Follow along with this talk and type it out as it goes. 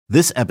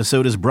This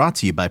episode is brought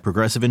to you by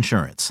Progressive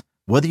Insurance.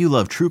 Whether you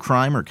love true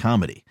crime or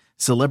comedy,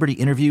 celebrity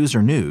interviews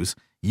or news,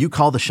 you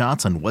call the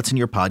shots on what's in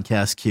your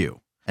podcast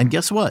queue. And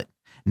guess what?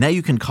 Now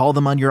you can call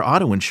them on your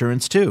auto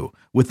insurance too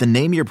with the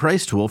Name Your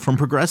Price tool from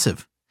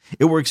Progressive.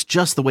 It works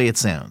just the way it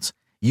sounds.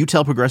 You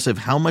tell Progressive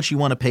how much you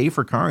want to pay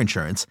for car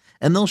insurance,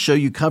 and they'll show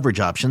you coverage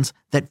options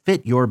that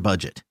fit your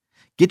budget.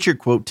 Get your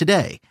quote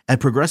today at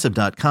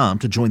Progressive.com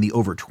to join the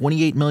over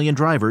 28 million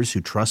drivers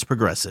who trust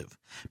Progressive.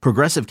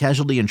 Progressive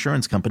Casualty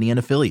Insurance Company and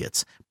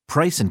Affiliates.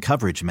 Price and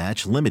coverage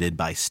match limited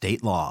by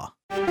state law.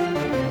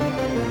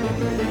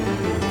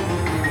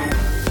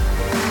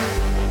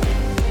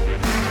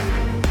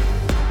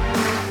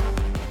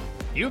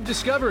 You've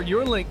discovered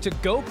your link to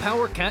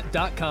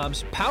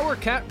GoPowerCat.com's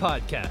PowerCat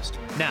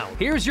podcast. Now,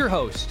 here's your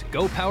host,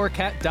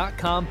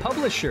 GoPowerCat.com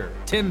publisher,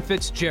 Tim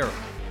Fitzgerald.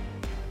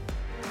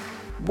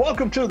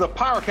 Welcome to the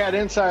PowerCat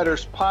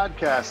Insiders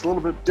podcast. A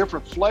little bit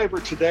different flavor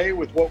today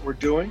with what we're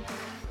doing.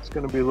 It's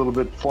going to be a little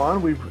bit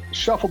fun. We've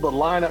shuffled the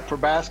lineup for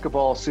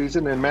basketball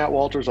season, and Matt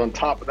Walters on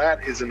top of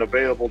that isn't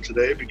available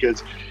today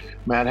because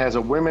Matt has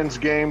a women's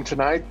game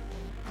tonight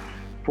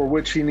for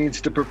which he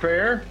needs to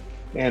prepare.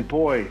 And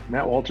boy,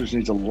 Matt Walters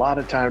needs a lot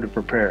of time to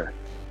prepare.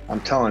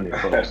 I'm telling you,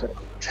 folks. I'm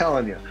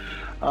telling you.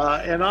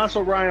 And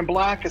also Ryan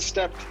Black has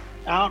stepped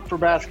out for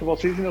basketball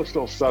season. He'll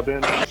still sub in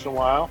once in a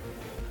while.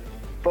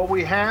 But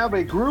we have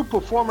a group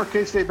of former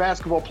K-State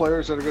basketball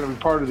players that are going to be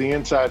part of the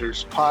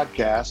Insiders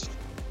podcast.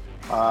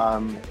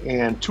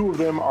 And two of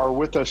them are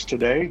with us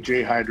today.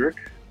 Jay Heidrich,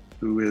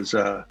 who is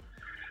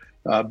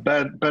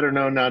better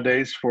known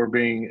nowadays for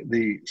being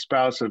the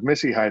spouse of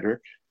Missy Heidrich.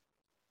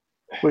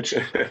 Which,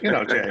 you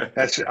know, Jay,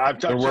 I'm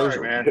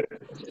sorry, man.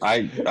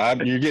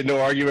 You get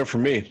no argument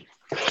from me.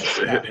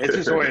 Yeah, it's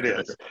just the way it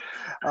is.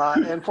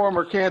 And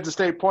former Kansas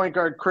State point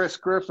guard Chris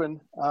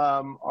Griffin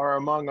are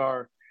among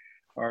our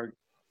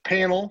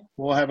panel.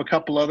 We'll have a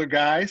couple other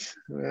guys.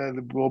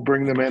 We'll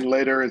bring them in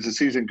later as the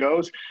season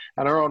goes.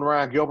 And our own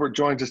Ryan Gilbert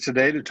joins us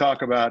today to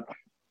talk about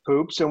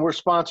hoops. And we're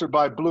sponsored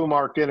by Blue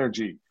Mark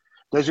Energy.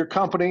 Does your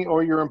company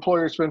or your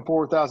employer spend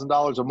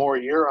 $4,000 or more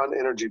a year on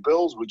energy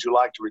bills? Would you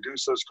like to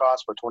reduce those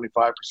costs by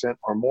 25%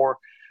 or more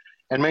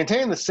and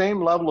maintain the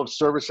same level of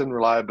service and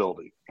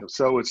reliability? If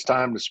so, it's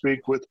time to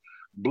speak with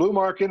Blue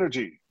Mark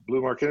Energy.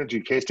 Blue Mark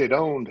Energy, K-State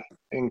owned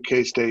and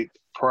K-State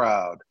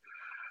proud.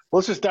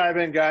 Let's just dive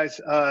in,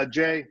 guys.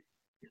 Jay,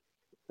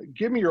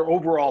 give me your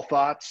overall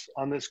thoughts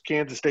on this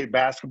Kansas State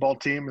basketball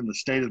team and the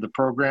state of the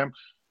program.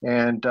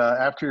 And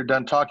after you're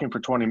done talking for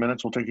 20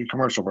 minutes, we'll take a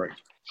commercial break.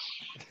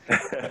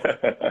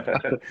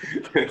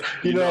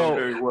 you know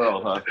very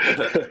well,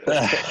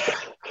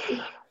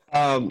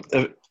 huh?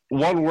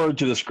 One word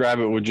to describe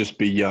it would just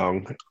be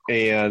young.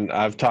 And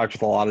I've talked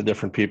with a lot of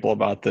different people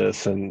about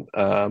this, and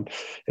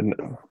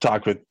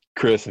talked with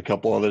Chris and a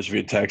couple others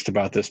via text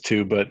about this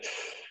too. But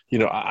you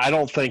know, I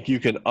don't think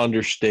you can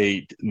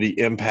understate the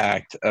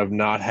impact of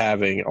not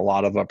having a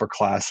lot of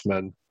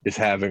upperclassmen is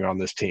having on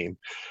this team.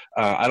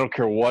 I don't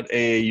care what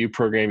AAU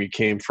program you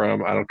came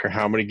from. I don't care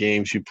how many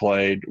games you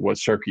played, what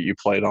circuit you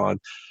played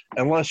on.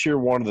 Unless you're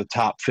one of the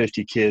top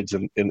 50 kids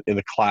in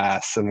the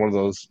class and one of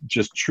those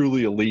just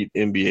truly elite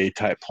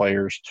NBA-type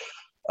players,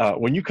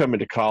 when you come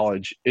into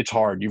college, it's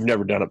hard. You've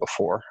never done it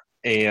before.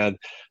 And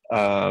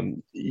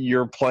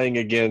you're playing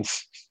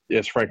against,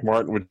 as Frank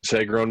Martin would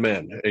say, grown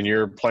men. And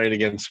you're playing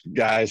against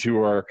guys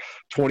who are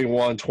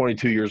 21,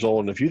 22 years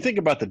old. And if you think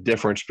about the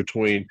difference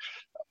between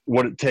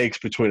what it takes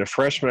between a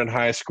freshman in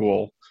high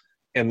school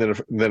and then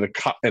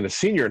a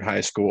senior in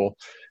high school,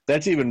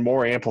 that's even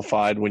more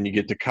amplified when you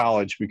get to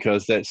college,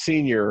 because that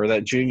senior or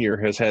that junior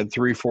has had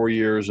 3-4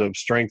 years of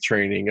strength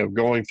training, of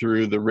going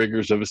through the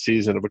rigors of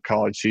a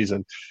college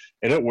season,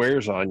 and it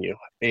wears on you.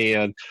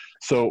 And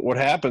so what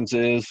happens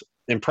is,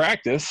 in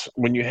practice,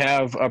 when you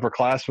have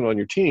upperclassmen on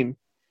your team,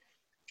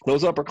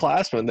 those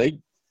upperclassmen, they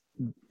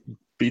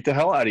beat the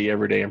hell out of you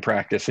every day in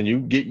practice, and you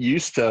get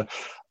used to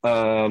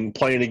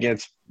playing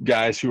against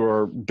guys who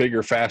are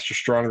bigger, faster,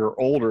 stronger,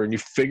 older, and you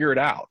figure it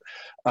out.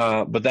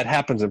 But that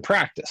happens in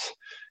practice.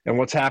 And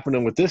what's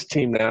happening with this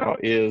team now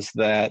is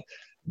that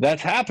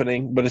that's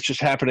happening, but it's just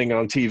happening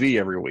on TV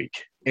every week.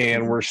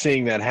 And we're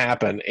seeing that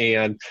happen.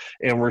 And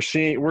we're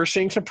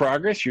seeing some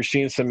progress. You're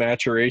seeing some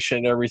maturation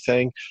and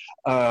everything.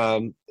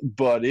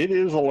 But it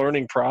is a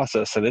learning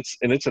process, and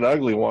it's an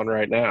ugly one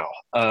right now.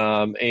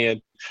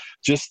 And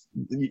just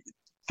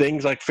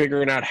things like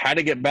figuring out how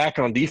to get back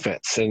on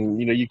defense, and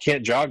you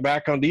can't jog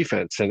back on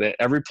defense, and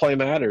every play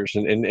matters,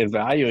 and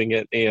valuing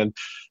it. And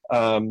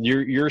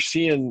you're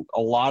seeing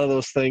a lot of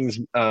those things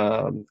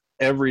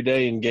every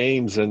day in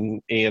games,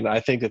 and I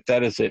think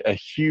that is a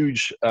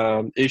huge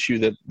issue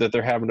that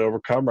they're having to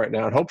overcome right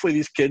now. And hopefully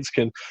these kids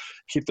can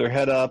keep their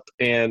head up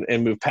and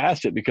move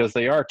past it, because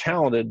they are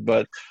talented,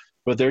 but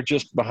they're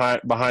just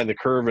behind the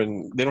curve,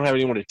 and they don't have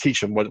anyone to teach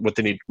them what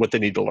they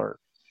need to learn.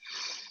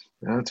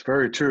 That's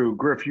very true.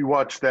 Griff, you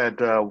watched that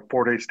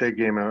Fort Hays State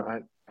game. I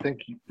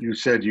think you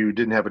said you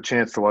didn't have a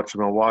chance to watch the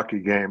Milwaukee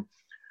game.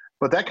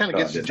 But that kind of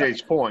gets to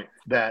Jay's point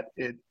that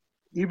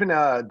even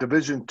a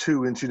Division II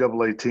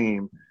NCAA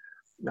team,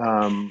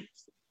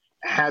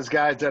 has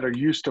guys that are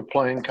used to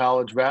playing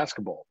college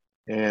basketball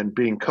and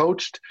being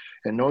coached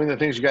and knowing the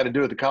things you got to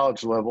do at the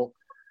college level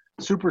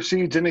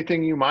supersedes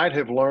anything you might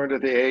have learned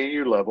at the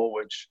AAU level,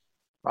 which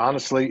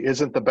honestly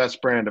isn't the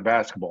best brand of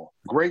basketball.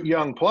 Great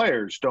young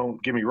players,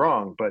 don't get me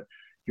wrong, but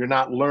you're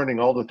not learning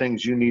all the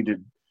things you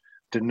needed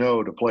to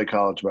know to play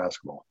college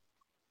basketball.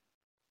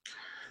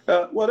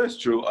 Well, that's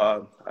true.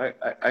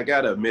 I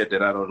got to admit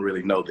that I don't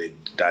really know the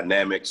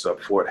dynamics of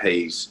Fort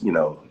Hays,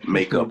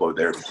 makeup of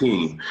their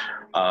team.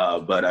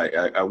 But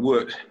I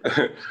would,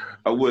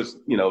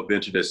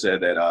 venture to say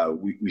that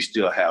we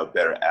still have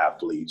better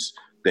athletes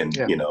than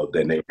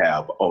they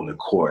have on the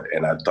court.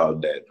 And I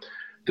thought that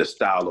the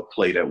style of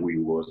play that we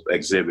were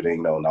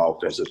exhibiting on the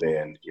offensive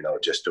end,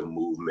 just the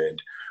movement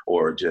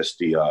or just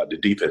the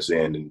defense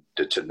end and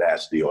the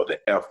tenacity or the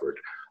effort,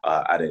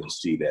 I didn't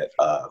see that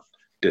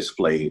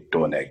displayed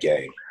during that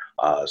game.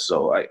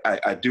 So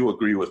I do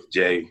agree with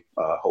Jay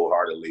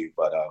wholeheartedly,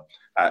 but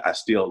I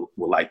still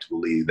would like to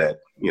believe that,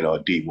 a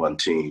D1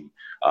 team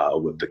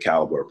with the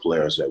caliber of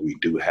players that we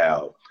do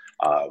have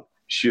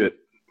should,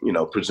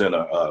 present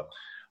a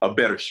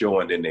better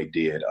showing than they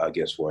did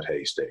against Fort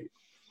Hays State,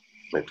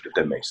 if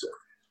that makes sense.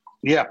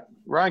 Yeah.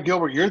 Ryan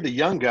Gilbert, you're the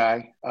young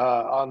guy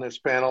on this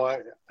panel.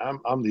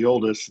 I'm the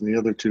oldest, and the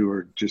other two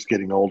are just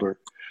getting older.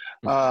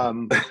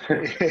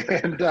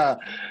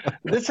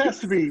 This has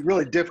to be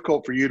really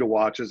difficult for you to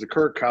watch as a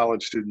Kirk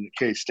College student at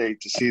K-State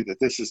to see that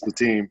this is the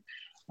team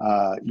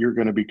you're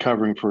going to be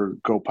covering for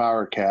Go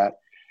Power Cat.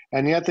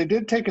 And yet they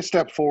did take a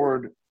step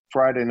forward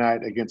Friday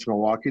night against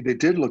Milwaukee. They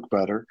did look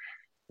better,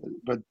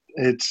 but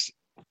it's,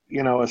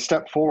 a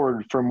step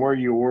forward from where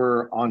you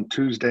were on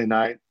Tuesday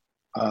night,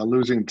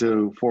 losing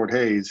to Fort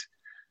Hays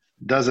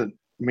doesn't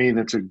mean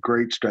it's a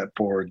great step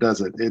forward,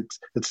 does it?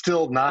 It's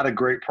still not a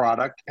great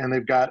product, and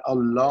they've got a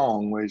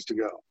long ways to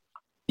go.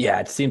 Yeah,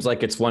 it seems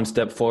like it's one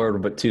step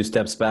forward, but two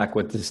steps back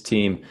with this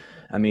team.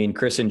 I mean,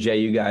 Chris and Jay,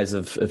 you guys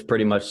have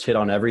pretty much hit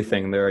on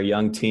everything. They're a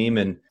young team,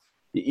 and,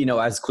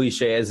 as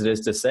cliche as it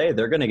is to say,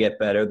 they're going to get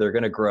better, they're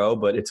going to grow,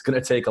 but it's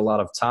going to take a lot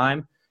of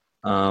time.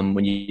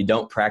 When you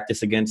don't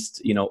practice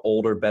against,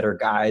 older, better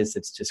guys,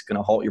 it's just going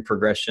to halt your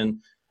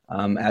progression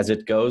as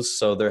it goes.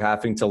 So they're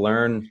having to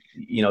learn,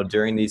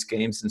 during these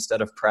games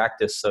instead of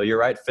practice. So you're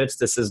right, Fitz,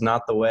 this is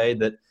not the way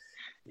that,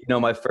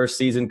 my first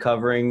season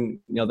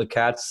covering, the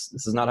Cats,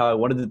 this is not how I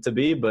wanted it to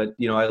be. But,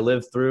 I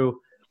lived through,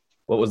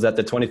 the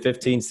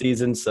 2015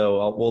 season.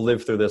 So we'll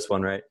live through this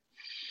one, right?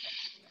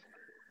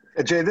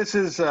 Jay, this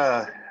is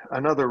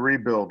another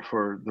rebuild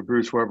for the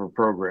Bruce Weber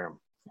program.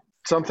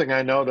 Something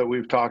I know that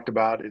we've talked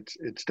about.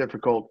 It's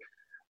difficult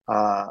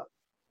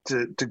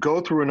to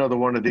go through another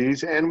one of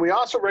these. And we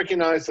also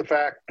recognize the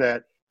fact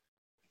that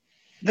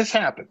this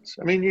happens.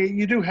 I mean,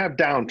 you do have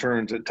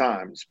downturns at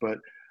times, but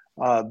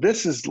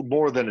this is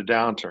more than a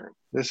downturn.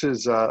 This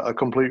is a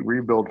complete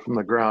rebuild from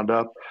the ground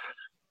up.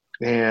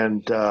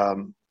 And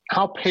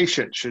how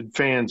patient should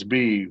fans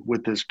be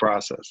with this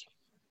process?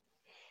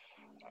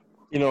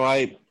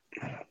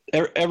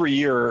 Every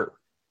year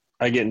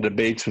I get in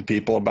debates with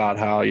people about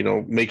how,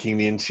 making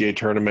the NCAA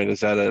tournament,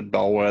 is that a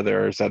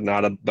bellwether? Is that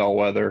not a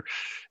bellwether?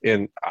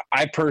 And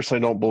I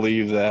personally don't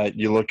believe that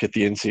you look at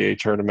the NCAA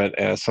tournament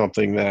as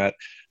something that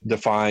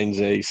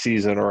defines a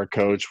season or a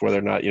coach, whether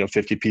or not,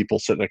 50 people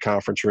sit in a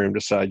conference room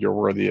decide you're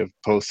worthy of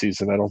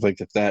postseason. I don't think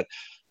that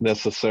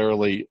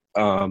necessarily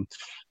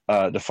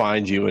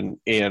defines you.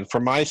 And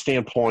from my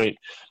standpoint,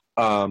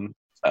 I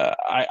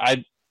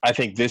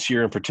think this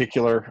year in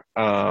particular,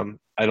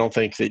 I don't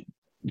think that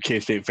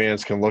K-State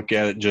fans can look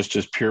at it just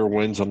as pure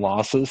wins and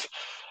losses.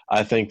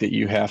 I think that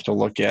you have to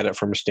look at it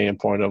from a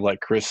standpoint of, like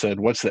Chris said,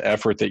 what's the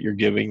effort that you're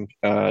giving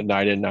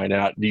night in, night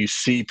out? Do you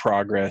see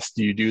progress?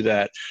 Do you do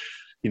that?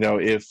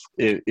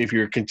 If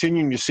you're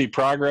continuing to see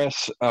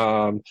progress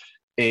and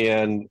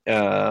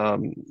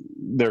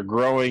they're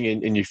growing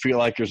and you feel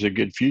like there's a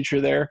good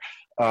future there,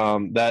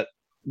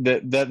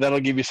 that'll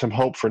give you some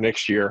hope for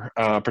next year.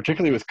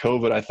 Particularly with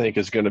COVID, I think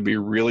is going to be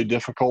really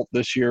difficult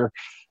this year.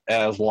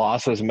 As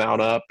losses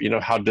mount up,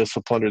 how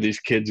disciplined are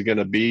these kids going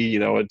to be?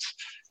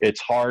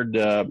 It's hard.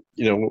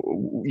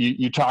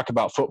 You talk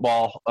about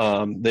football.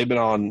 They've been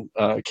on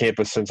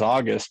campus since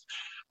August.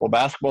 Well,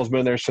 basketball's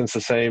been there since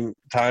the same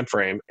time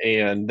frame,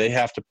 and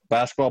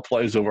basketball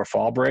plays over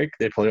fall break,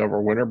 they play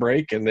over winter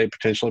break, and they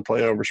potentially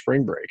play over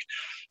spring break.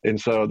 And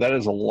so that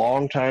is a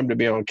long time to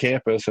be on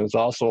campus, and it's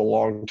also a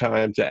long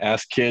time to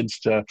ask kids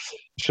to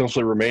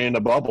essentially remain in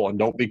a bubble and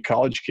don't be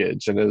college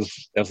kids. And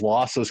as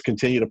losses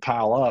continue to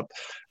pile up,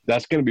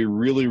 that's going to be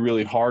really,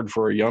 really hard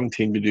for a young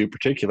team to do in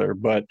particular.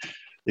 But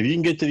if you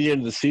can get to the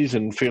end of the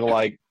season and feel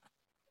like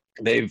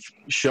they've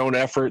shown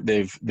effort,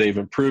 they've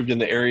improved in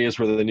the areas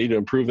where they need to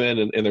improve in,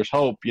 and there's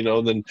hope,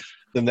 then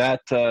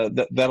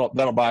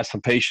that'll buy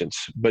some patience.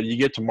 But you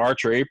get to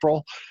March or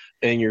April,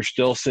 and you're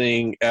still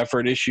seeing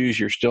effort issues,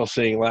 you're still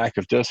seeing lack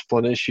of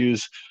discipline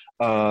issues.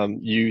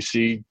 You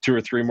see 2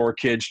 or 3 more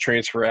kids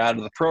transfer out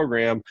of the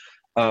program.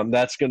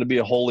 That's going to be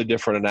a wholly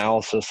different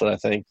analysis that I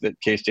think that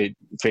K-State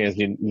fans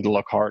need to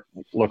look hard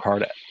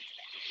at.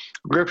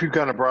 Griff, you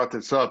kind of brought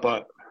this up.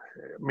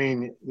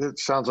 mean, it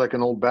sounds like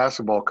an old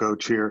basketball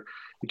coach here.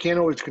 You can't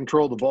always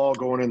control the ball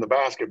going in the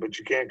basket, but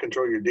you can't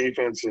control your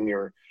defense and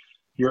your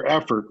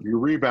effort, your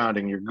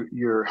rebounding,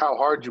 your how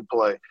hard you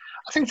play.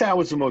 I think that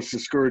was the most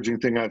discouraging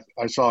thing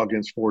I saw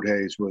against Fort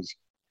Hays was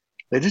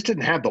they just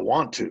didn't have the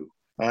want to.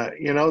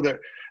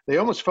 They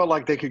almost felt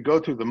like they could go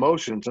through the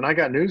motions. And I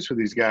got news for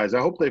these guys.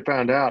 I hope they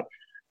found out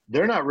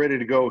they're not ready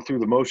to go through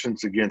the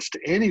motions against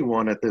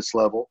anyone at this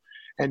level.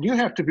 And you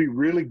have to be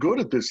really good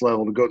at this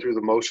level to go through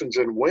the motions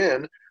and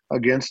win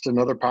against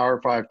another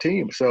Power 5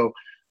 team. So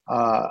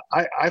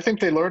I think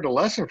they learned a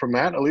lesson from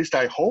that. At least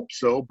I hope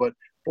so. But,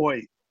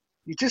 boy,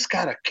 you just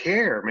got to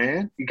care,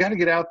 man. You got to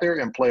get out there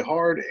and play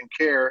hard and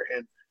care.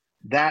 And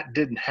that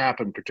didn't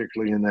happen,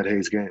 particularly in that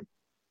Hays game.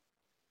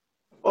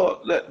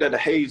 Well, the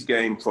Hays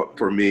game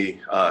for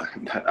me,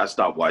 I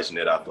stopped watching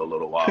it after a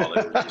little while.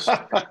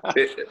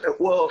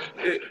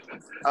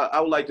 I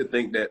would like to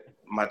think that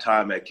my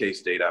time at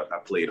K-State, I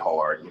played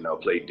hard,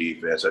 played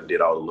defense. I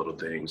did all the little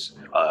things,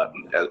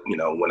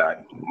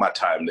 my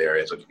time there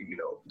as a,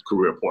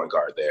 career point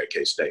guard there at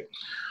K-State.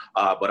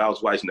 But I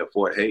was watching the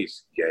Fort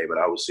Hays game, and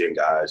I was seeing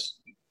guys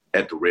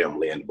at the rim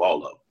laying the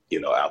ball up.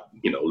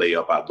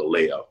 Layup after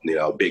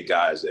layup, big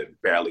guys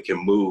that barely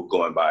can move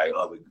going by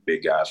other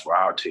big guys for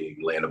our team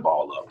laying the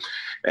ball up.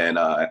 And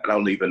I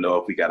don't even know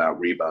if we got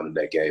out rebounded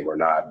that game or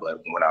not, but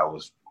when I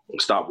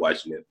stopped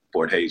watching it,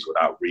 Fort Hays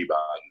without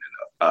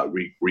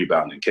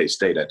rebounding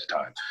K-State at the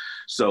time.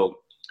 So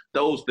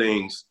those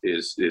things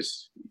is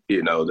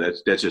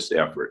that's just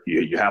effort.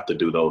 You have to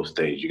do those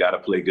things. You got to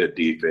play good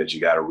defense.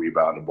 You got to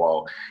rebound the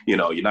ball.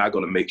 You're not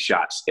going to make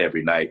shots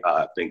every night.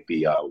 I think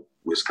the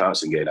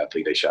Wisconsin game, I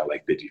think they shot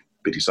like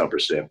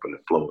 50-some% from the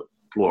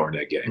floor in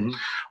that game.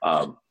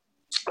 Mm-hmm.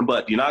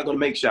 But you're not going to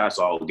make shots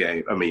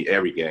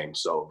every game.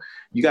 So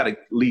you got to at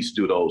least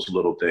do those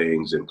little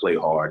things and play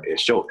hard and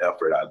show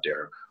effort out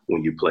there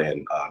when you're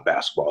playing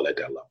basketball at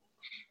that level.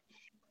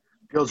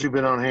 Gills, you've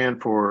been on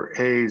hand for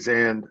Hays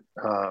and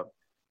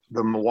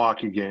the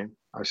Milwaukee game.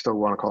 I still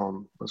want to call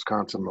them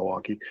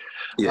Wisconsin-Milwaukee.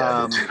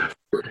 Yeah.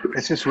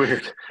 It's just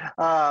weird.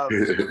 How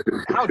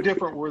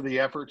different were the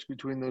efforts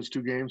between those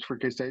two games for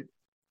K-State?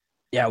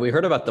 Yeah, we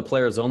heard about the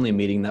players-only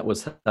meeting that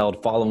was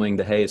held following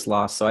the Hays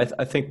loss. So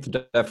I think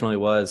there definitely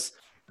was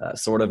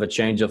sort of a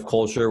change of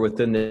culture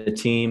within the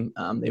team.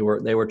 They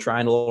were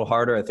trying a little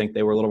harder. I think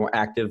they were a little more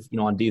active,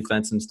 on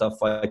defense and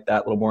stuff like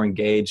that, a little more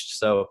engaged.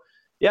 So,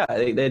 yeah,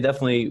 they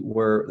definitely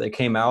were. They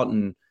came out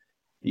and,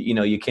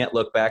 you can't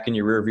look back in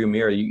your rearview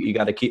mirror. You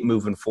got to keep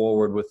moving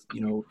forward with,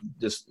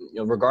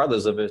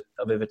 regardless of if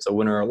it's a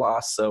win or a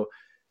loss. So,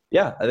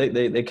 yeah, I think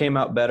they came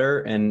out better.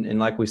 And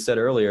like we said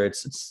earlier,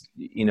 it's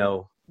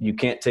you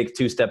can't take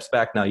two steps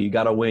back now. You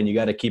got to win. You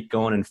got to keep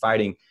going and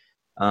fighting.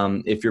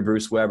 If you're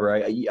Bruce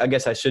Weber, I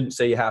guess I shouldn't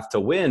say you have to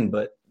win,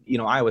 but,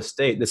 Iowa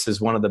State, this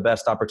is one of the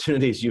best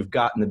opportunities you've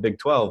got in the Big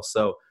 12.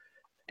 So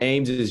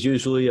Ames is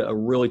usually a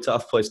really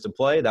tough place to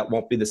play. That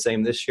won't be the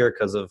same this year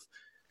because of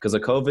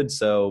COVID.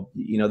 So,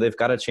 they've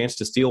got a chance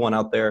to steal one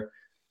out there.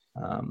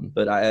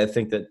 But I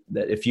think that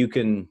if you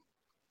can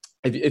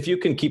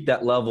keep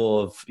that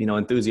level of,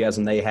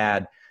 enthusiasm they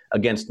had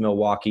against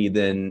Milwaukee,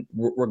 then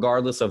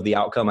regardless of the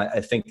outcome,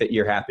 I think that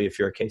you're happy if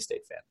you're a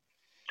K-State fan.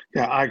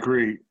 Yeah, I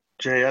agree,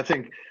 Jay. I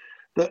think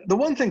the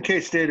one thing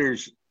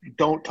K-Staters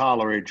don't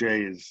tolerate,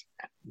 Jay, is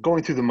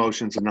going through the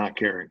motions and not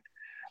caring.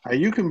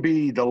 You can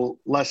be the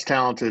less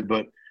talented,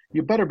 but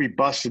you better be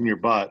busting your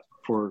butt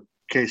for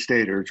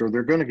K-Staters or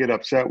they're going to get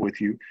upset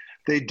with you.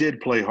 They did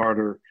play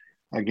harder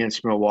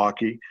against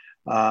Milwaukee.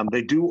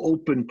 They do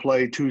open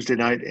play Tuesday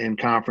night and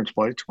conference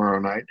play tomorrow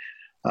night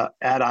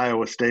at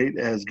Iowa State.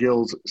 As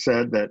Gills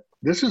said, that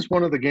this is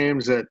one of the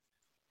games that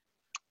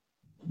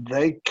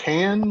they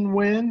can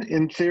win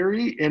in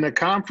theory in a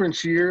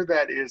conference year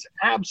that is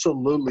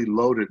absolutely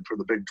loaded for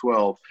the Big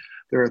 12.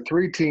 There are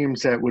three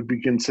teams that would be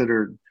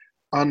considered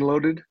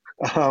unloaded,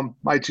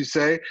 might you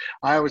say,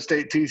 Iowa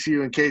State,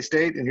 TCU, and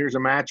K-State, and here's a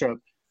matchup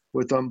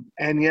with them,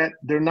 and yet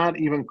they're not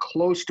even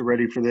close to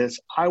ready for this.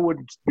 I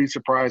wouldn't be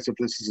surprised if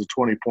this is a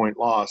 20-point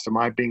loss. Am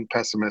I being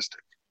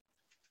pessimistic?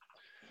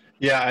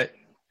 Yeah,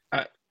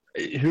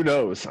 who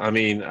knows? I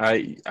mean,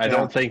 I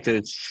don't think that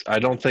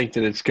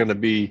it's going to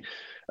be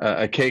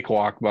a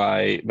cakewalk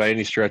by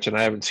any stretch, and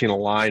I haven't seen a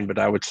line, but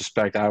I would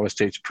suspect Iowa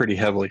State's pretty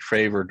heavily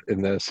favored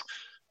in this.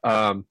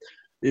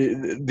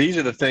 These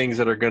are the things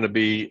that are going to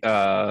be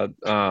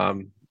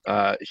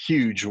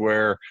huge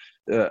where,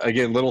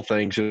 again, little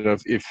things.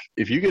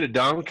 If you get a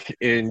dunk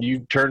and you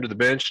turn to the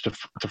bench to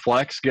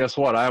flex, guess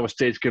what? Iowa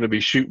State's going to be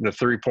shooting a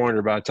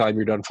three-pointer by the time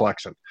you're done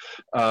flexing.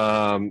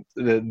 This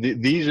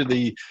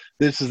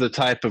is the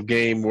type of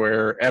game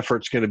where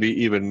effort's going to be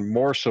even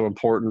more so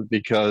important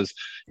because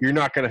you're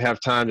not going to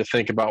have time to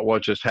think about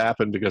what just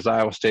happened because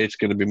Iowa State's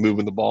going to be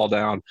moving the ball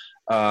down,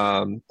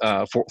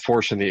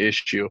 forcing the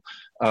issue.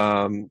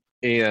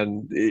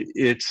 And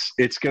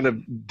it's going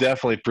to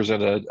definitely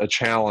present a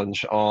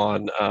challenge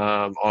on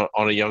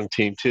a young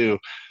team too.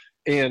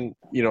 And,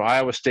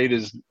 Iowa State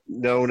is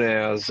known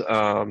as,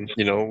 up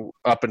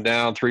and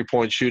down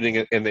 3-point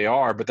shooting, and they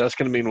are, but that's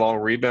going to mean long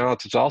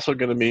rebounds. It's also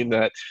going to mean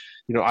that,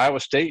 Iowa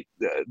State,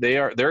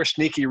 they're a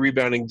sneaky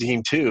rebounding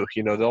team too.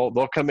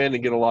 They'll come in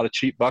and get a lot of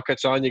cheap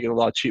buckets on you, get a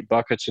lot of cheap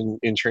buckets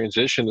in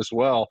transition as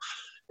well.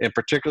 And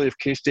particularly if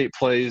K-State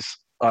plays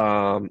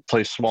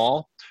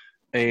small,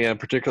 and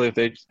particularly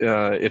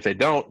if they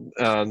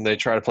don't, they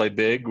try to play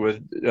big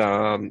with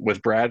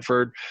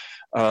Bradford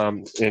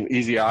and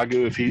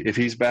Ezeagu if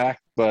he's back.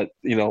 But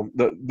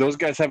those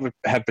guys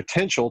have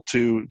potential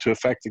to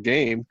affect the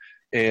game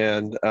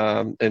and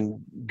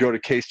go to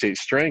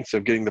K-State's strengths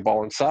of getting the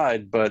ball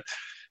inside. But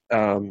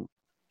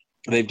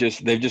they've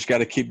just got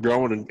to keep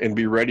growing and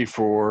be ready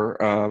for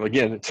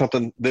again, it's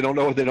something they don't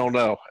know what they don't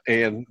know,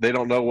 and they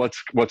don't know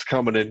what's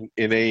coming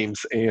in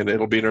Ames, and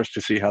it'll be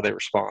interesting to see how they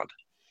respond.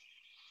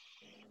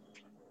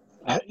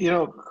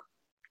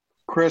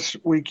 Chris,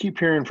 we keep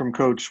hearing from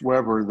Coach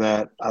Weber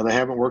that they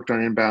haven't worked on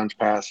inbounds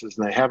passes,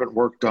 and they haven't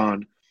worked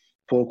on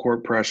full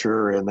court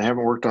pressure, and they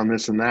haven't worked on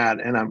this and that.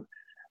 And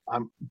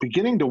I'm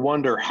beginning to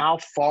wonder how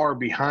far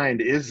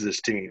behind is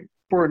this team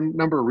for a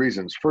number of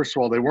reasons. First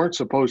of all, they weren't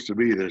supposed to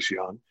be this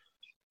young.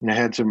 And they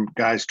had some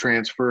guys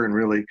transfer, and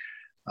really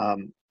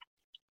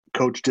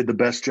Coach did the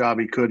best job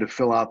he could to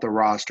fill out the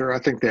roster. I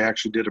think they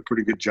actually did a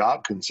pretty good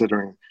job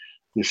considering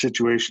the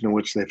situation in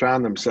which they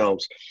found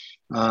themselves.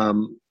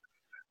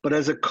 But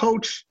as a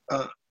coach,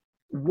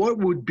 what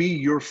would be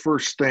your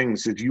first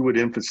things that you would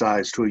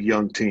emphasize to a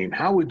young team?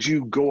 How would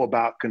you go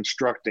about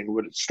constructing?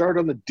 Would it start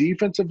on the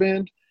defensive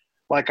end?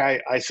 Like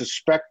I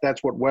suspect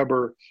that's what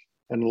Weber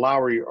and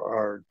Lowry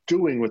are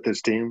doing with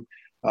this team.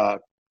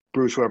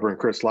 Bruce Weber and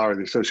Chris Lowry,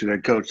 the associate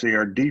head coach, they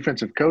are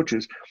defensive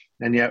coaches.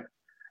 And yet,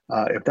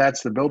 if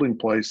that's the building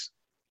place,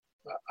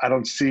 I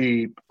don't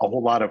see a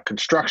whole lot of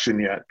construction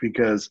yet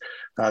because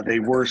they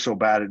were so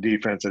bad at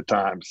defense at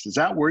times. Is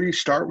that where you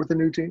start with a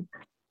new team?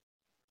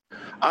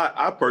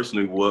 I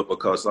personally would,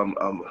 because I'm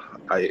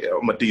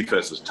a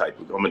defensive type.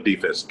 I'm a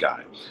defense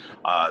guy.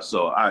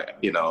 So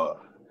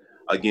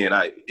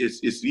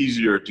it's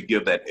easier to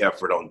give that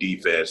effort on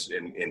defense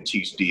and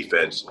teach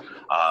defense,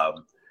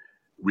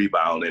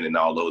 rebounding and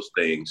all those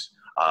things,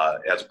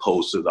 as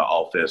opposed to the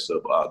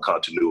offensive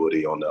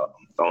continuity on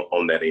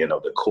that end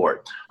of the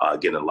court,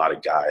 getting a lot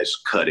of guys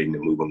cutting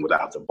and moving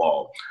without the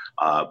ball.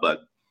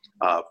 But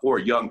for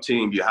a young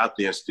team, you have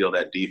to instill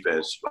that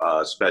defense,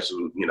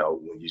 especially,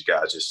 when these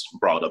guys just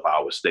brought up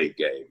Iowa State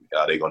game.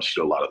 They're going to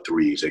shoot a lot of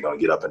threes. They're going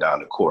to get up and down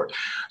the court.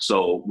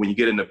 So when you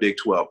get in the Big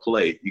 12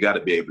 play, you got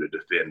to be able to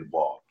defend the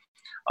ball,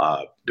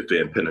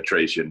 defend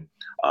penetration,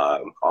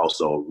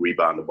 also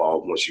rebound the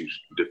ball once you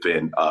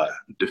defend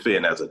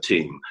as a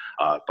team.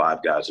 5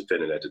 guys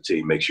defending as a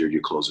team, make sure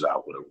you close it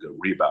out with a good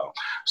rebound.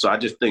 So I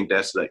just think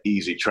that's the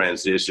easy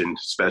transition,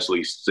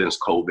 especially since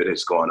COVID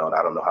is going on.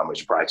 I don't know how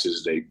much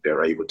practice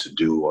they're able to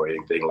do or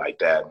anything like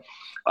that.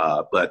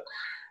 But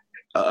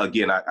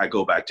again, I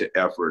go back to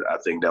effort. I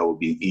think that would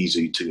be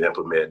easy to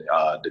implement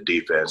the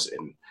defense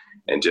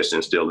and just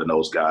instill in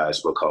those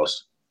guys,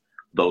 because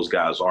those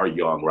guys are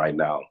young right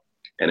now.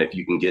 And if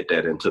you can get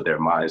that into their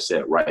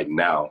mindset right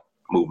now,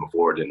 moving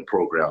forward in the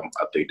program,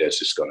 I think that's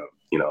just going to,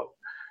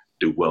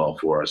 do well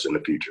for us in the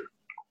future.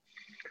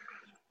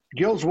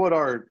 Gills, what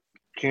are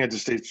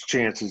Kansas State's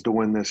chances to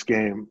win this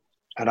game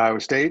at Iowa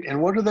State?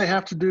 And what do they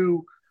have to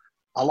do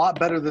a lot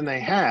better than they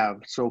have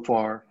so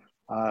far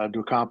to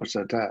accomplish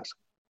that task?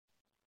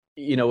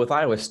 With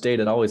Iowa State,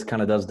 it always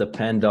kind of does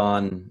depend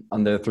on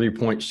their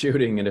 3-point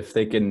shooting and if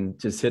they can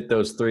just hit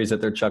those threes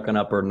that they're chucking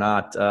up or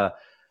not.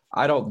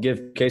 I don't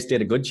give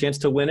K-State a good chance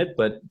to win it,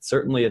 but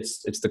certainly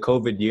it's the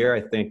COVID year.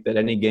 I think that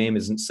any game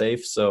isn't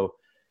safe. So,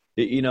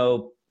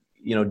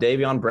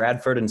 Davion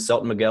Bradford and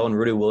Selton Miguel and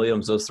Rudy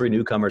Williams, those 3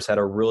 newcomers had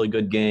a really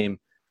good game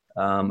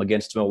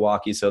against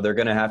Milwaukee. So they're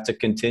going to have to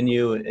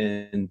continue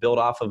and build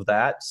off of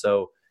that.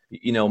 So,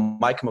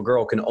 Mike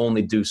McGurl can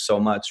only do so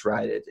much,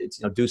 right? It's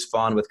Deuce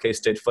Vaughn with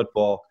K-State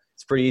football.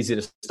 It's pretty easy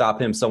to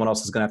stop him. Someone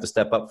else is going to have to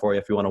step up for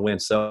you if you want to win.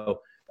 So,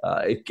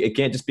 it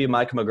can't just be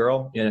Mike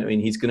McGurl.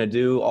 He's going to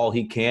do all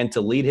he can to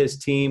lead his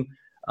team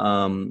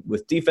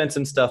with defense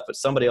and stuff, but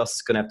somebody else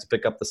is going to have to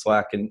pick up the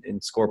slack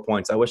and score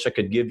points. I wish I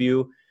could give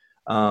you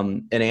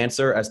an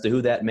answer as to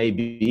who that may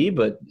be,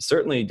 but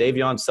certainly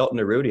Davion, Selton,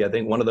 and Rudy, I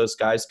think one of those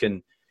guys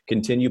can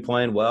continue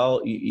playing well.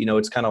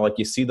 It's kind of like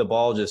you see the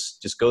ball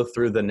just go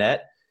through the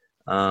net,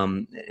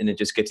 and it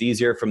just gets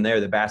easier from there.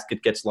 The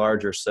basket gets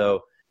larger.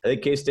 So I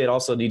think K-State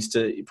also needs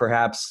to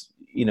perhaps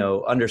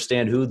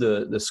understand who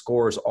the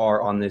scorers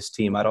are on this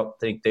team. I don't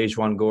think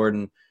Dejuan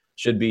Gordon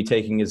should be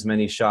taking as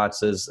many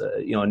shots as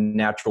a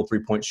natural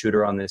 3-point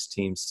shooter on this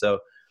team. So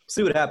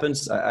see what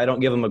happens. I don't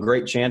give them a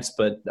great chance,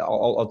 but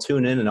I'll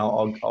tune in and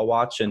I'll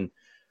watch and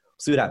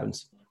see what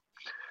happens.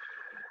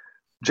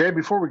 Jay,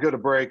 before we go to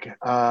break,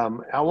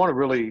 I want to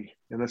really,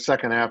 in the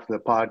second half of the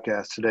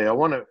podcast today, I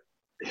want to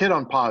hit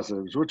on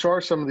positives, which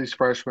are some of these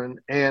freshmen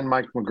and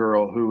Mike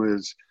McGurl, who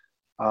is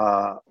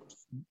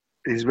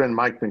he's been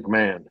Mike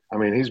McMahon.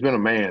 He's been a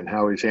man,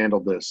 how he's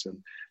handled this, and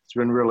it's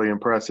been really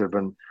impressive.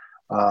 And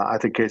I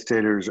think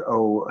K-Staters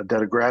owe a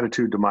debt of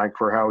gratitude to Mike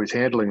for how he's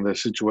handling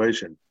this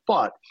situation.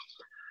 But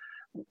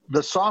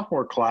the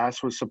sophomore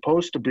class was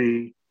supposed to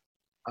be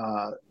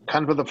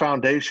kind of the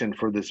foundation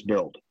for this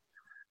build.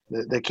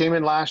 They came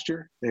in last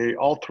year.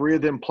 All three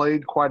of them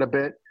played quite a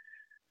bit.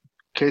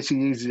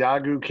 Casey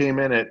Iziagu came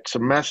in at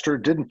semester,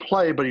 didn't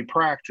play, but he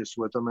practiced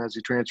with them as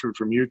he transferred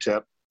from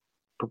UTEP,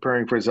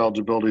 preparing for his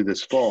eligibility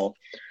this fall.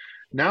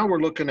 Now we're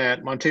looking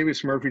at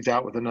Montavious Murphy's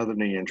out with another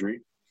knee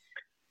injury.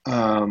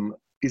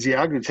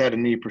 Iziagu's had a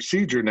knee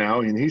procedure now,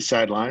 and he's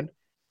sidelined.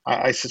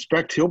 I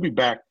suspect he'll be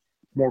back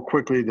more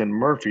quickly than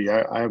Murphy.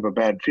 I have a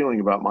bad feeling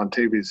about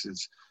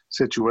Montavious's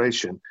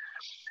situation.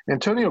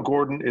 Antonio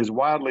Gordon is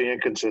wildly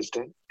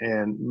inconsistent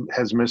and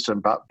has missed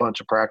a bunch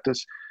of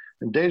practice.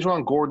 And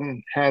Dejuan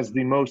Gordon has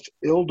the most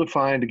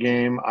ill-defined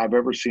game I've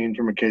ever seen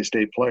from a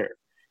K-State player.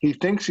 He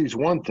thinks he's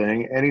one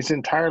thing, and he's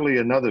entirely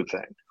another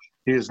thing.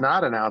 He is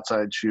not an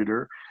outside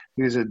shooter.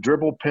 He's a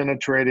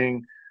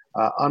dribble-penetrating,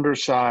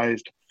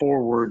 undersized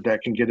forward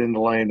that can get in the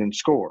lane and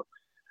score.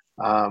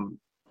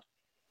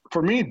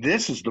 For me,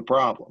 this is the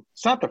problem.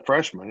 It's not the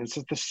freshmen. It's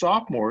that the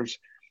sophomores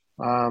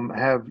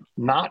have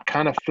not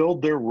kind of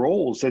filled their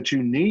roles that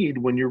you need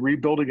when you're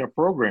rebuilding a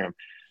program.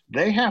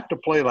 They have to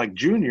play like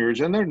juniors,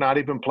 and they're not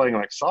even playing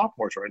like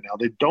sophomores right now.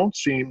 They don't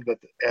seem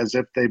as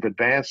if they've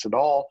advanced at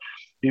all,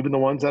 even the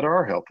ones that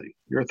are healthy.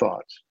 Your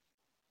thoughts?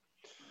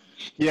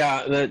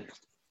 Yeah,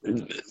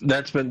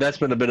 that's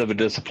been a bit of a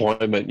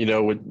disappointment.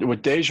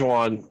 With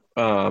Dejuan,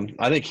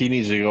 I think he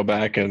needs to go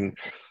back and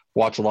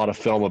watch a lot of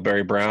film of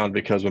Barry Brown,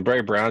 because when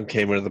Barry Brown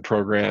came into the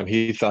program,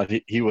 he thought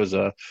he was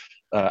a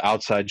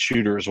outside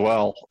shooter as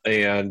well,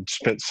 and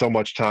spent so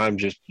much time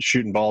just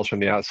shooting balls from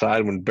the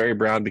outside. When Barry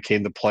Brown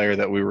became the player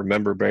that we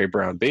remember Barry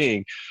Brown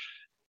being,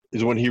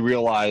 is when he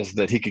realized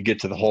that he could get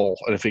to the hole.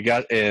 And if he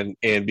got and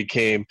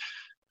became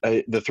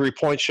the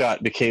 3-point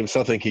shot became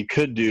something he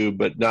could do,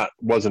 but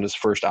wasn't his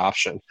first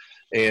option.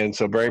 And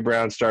so Barry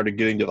Brown started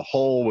getting to the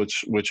hole,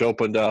 which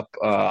opened up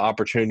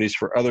opportunities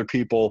for other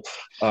people,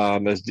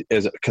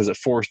 because it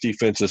forced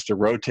defenses to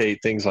rotate,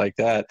 things like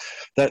that.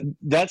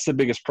 That's the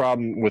biggest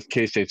problem with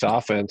K-State's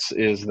offense,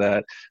 is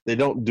that they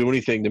don't do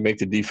anything to make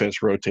the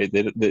defense rotate.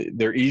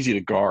 They're easy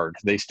to guard.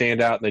 They stand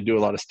out and they do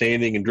a lot of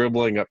standing and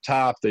dribbling up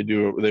top. They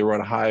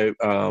run a high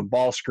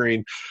ball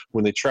screen.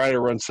 When they try to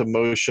run some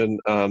motion,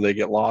 they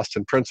get lost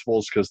in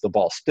principles because the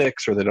ball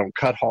sticks, or they don't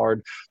cut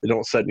hard. They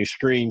don't set any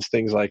screens,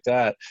 things like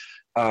that.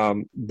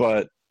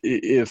 But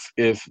if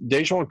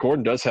Dejuan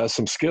Gordon does have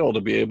some skill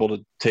to be able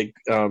to take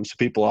some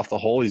people off the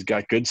hole, he's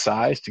got good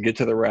size to get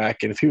to the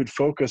rack. And if he would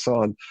focus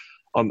on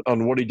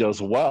what he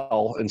does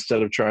well,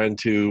 instead of trying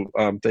to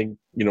think,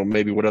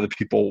 maybe what other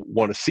people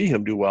want to see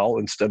him do well,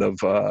 instead of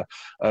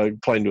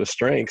playing to his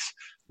strengths,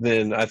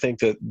 then I think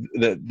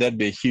that'd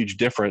be a huge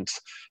difference.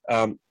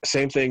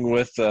 Same thing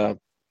with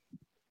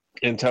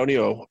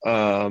Antonio.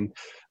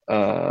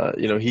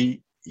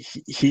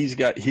 He's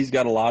got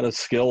a lot of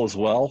skill as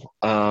well.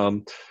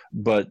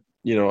 But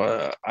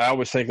I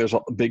always think there's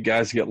big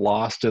guys get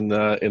lost in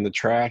the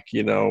track,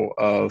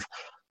 of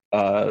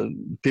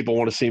people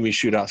want to see me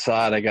shoot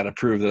outside. I got to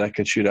prove that I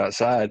can shoot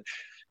outside.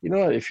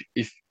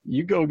 If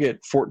you go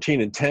get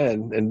 14 and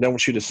 10 and don't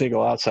shoot a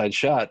single outside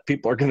shot,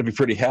 people are going to be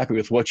pretty happy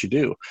with what you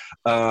do.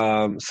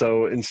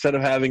 So instead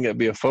of having it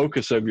be a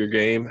focus of your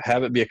game,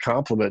 have it be a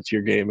complement to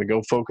your game, and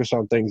go focus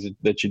on things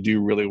that you do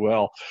really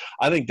well.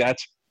 I think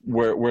that's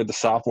where the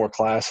sophomore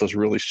class is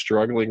really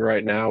struggling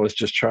right now, is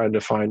just trying to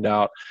find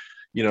out,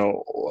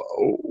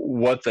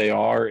 what they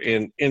are.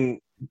 And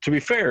to be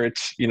fair,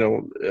 it's,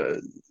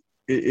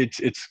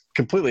 it's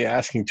completely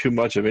asking too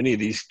much of any of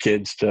these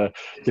kids to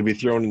be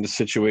thrown into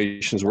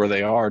situations where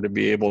they are, to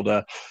be able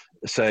to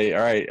say, all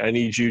right, I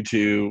need you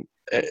to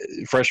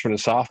freshman and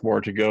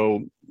sophomore to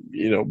go,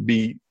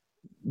 be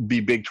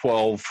Big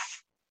 12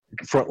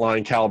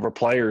 frontline caliber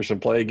players and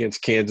play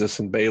against Kansas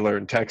and Baylor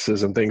and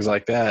Texas and things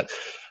like that.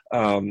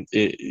 They're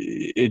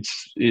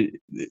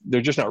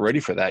just not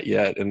ready for that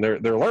yet, and they're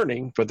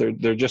learning, but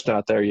they're just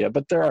not there yet.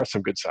 But there are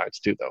some good signs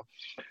too, though.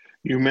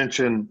 You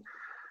mentioned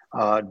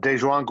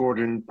Dejuan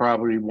Gordon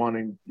probably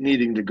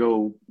needing to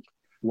go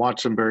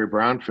watch some Barry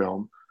Brown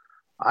film.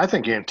 I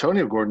think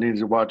Antonio Gordon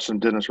needs to watch some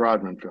Dennis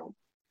Rodman film.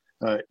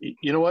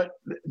 You know what?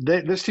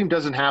 This team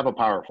doesn't have a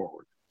power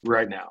forward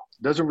right now.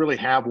 Doesn't really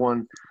have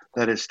one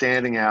that is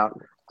standing out,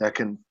 that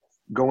can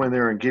go in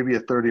there and give you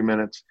 30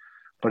 minutes.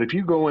 But if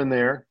you go in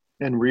there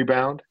and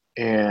rebound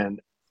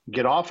and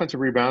get offensive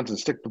rebounds and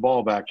stick the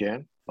ball back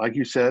in, like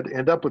you said,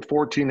 end up with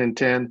 14 and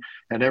 10,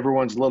 and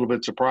everyone's a little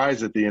bit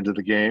surprised at the end of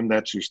the game,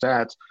 that's your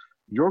stats,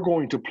 you're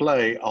going to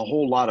play a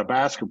whole lot of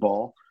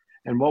basketball.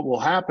 And what will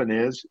happen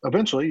is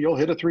eventually you'll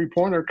hit a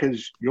three-pointer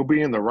because you'll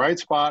be in the right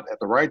spot at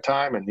the right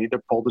time and need to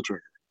pull the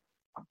trigger.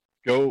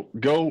 Go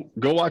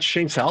watch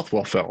Shane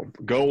Southwell film.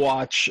 Go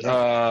watch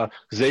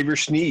Xavier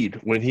Sneed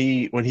when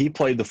he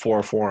played the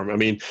 4 for him. I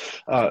mean,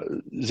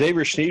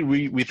 Xavier Sneed,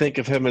 we think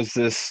of him as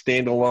this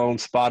standalone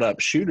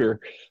spot-up shooter,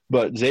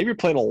 but Xavier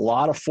played a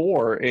lot of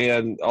 4,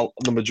 and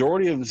the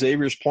majority of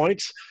Xavier's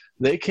points,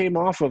 they came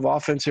off of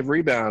offensive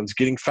rebounds,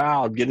 getting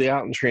fouled, getting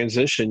out in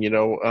transition.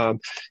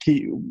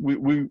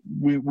 We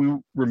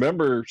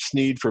remember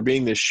Snead for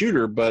being this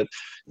shooter, but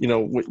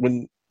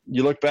when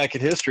you look back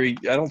at history,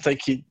 I don't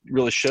think he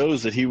really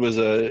shows that he was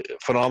a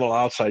phenomenal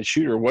outside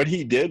shooter. What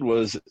he did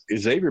was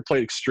Xavier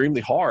played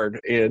extremely hard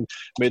and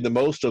made the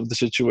most of the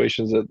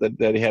situations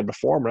that he had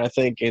before him. And I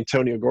think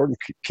Antonio Gordon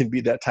can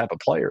be that type of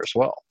player as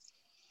well.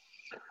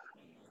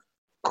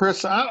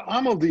 Chris,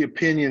 I'm of the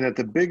opinion that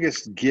the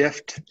biggest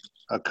gift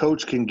a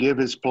coach can give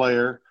his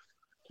player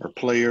or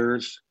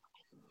players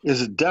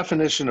is a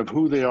definition of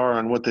who they are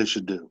and what they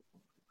should do.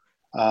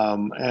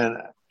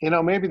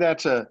 Maybe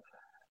that's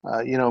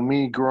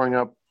me growing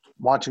up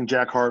watching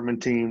Jack Hartman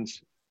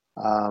teams,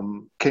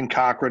 Ken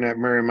Cochran at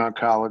Marymount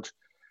College.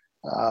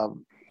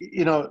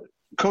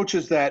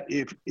 Coaches that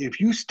if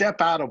you step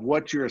out of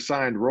what your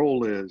assigned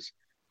role is,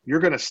 you're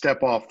going to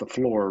step off the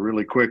floor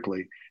really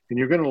quickly. And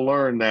you're going to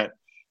learn that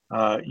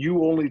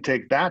you only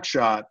take that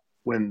shot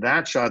when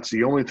that shot's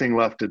the only thing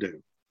left to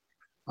do.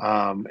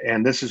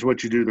 And this is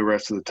what you do the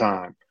rest of the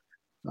time.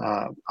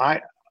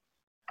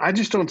 I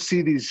just don't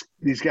see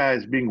these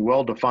guys being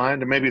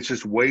well-defined, and maybe it's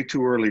just way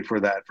too early for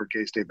that for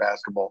K-State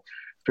basketball,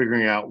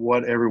 figuring out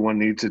what everyone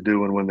needs to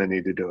do and when they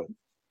need to do it.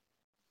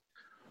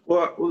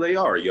 Well, they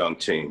are a young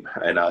team,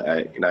 and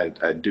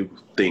I do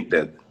think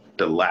that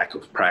the lack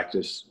of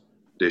practice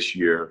this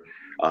year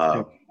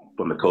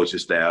from the coaching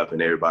staff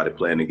and everybody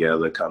playing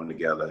together, coming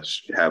together,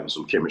 having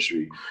some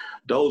chemistry,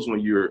 those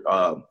when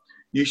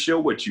you show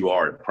what you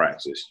are in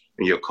practice,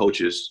 and your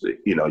coaches,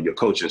 your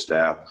coaching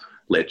staff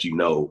let you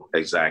know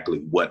exactly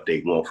what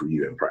they want from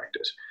you in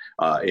practice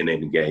and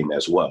in the game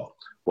as well.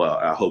 Well,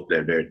 I hope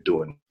that they're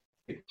doing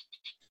it.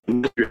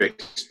 If you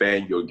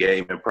expand your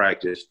game in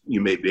practice,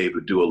 you may be able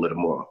to do a little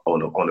more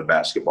on the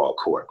basketball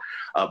court.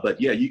 But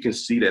yeah, you can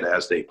see that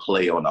as they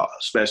play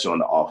especially on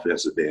the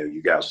offensive end.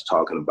 You guys are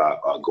talking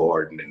about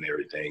Gordon and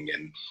everything,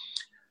 and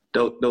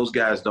those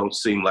guys don't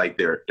seem like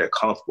they're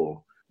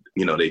comfortable.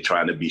 They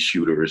trying to be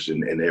shooters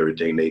and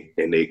everything.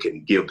 They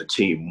can give the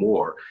team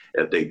more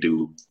if they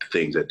do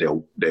things that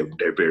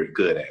they're very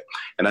good at.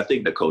 And I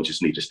think the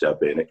coaches need to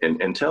step in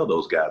and tell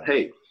those guys,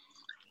 hey,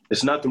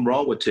 there's nothing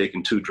wrong with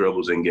taking 2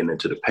 dribbles and getting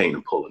into the paint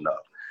and pulling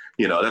up.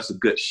 That's a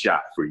good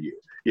shot for you.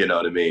 You know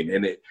what I mean?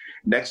 And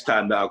next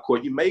time down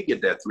court, you may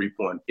get that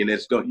 3-point, and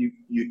it's going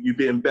you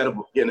being better,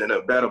 in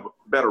a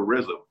better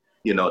rhythm,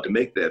 to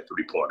make that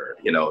 3-pointer,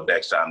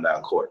 next time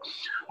down court.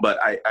 But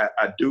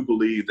I do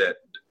believe that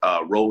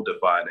role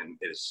defining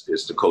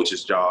is the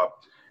coach's job,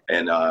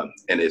 and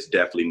it's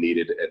definitely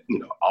needed at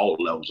all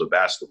levels of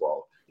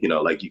basketball.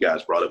 Like you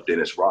guys brought up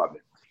Dennis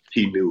Rodman.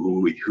 He knew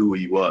who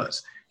he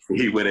was.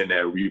 He went in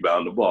there and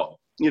rebounded the ball.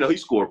 He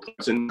scored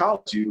points in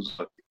college. He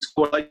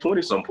scored like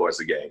 20-some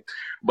points a game.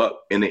 But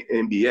in the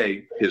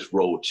NBA, his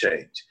role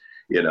changed,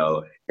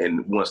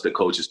 And once the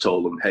coaches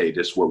told him, hey,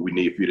 this is what we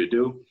need for you to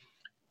do,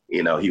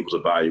 he was a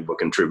valuable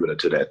contributor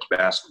to that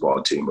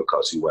basketball team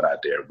because he went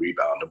out there and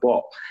rebounded the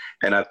ball.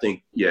 And I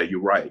think, yeah,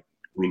 you're right.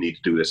 We need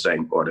to do the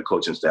same, or the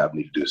coaching staff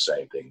need to do the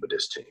same thing with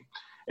this team.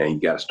 And you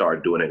got to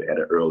start doing it at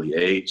an early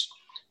age,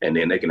 and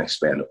then they can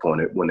expand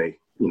upon it when they,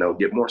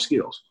 get more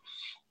skills.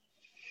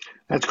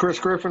 That's Chris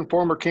Griffin,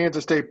 former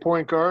Kansas State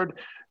point guard.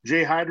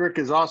 Jay Heidrich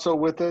is also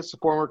with us, a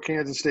former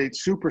Kansas State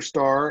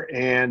superstar,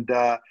 and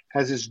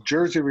has his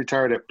jersey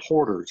retired at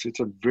Porter's.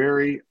 It's a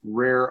very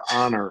rare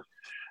honor.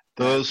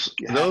 Those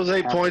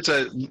 8 points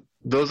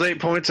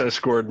I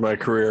scored in my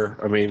career,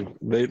 I mean,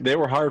 they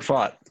were hard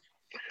fought.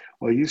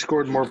 Well, you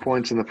scored more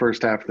points in the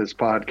first half of this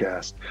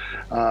podcast.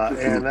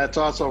 And that's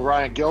also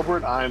Ryan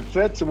Gilbert. I'm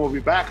Fitz, and we'll be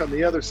back on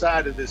the other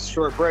side of this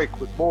short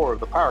break with more of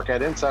the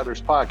PowerCat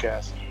Insiders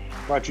podcast,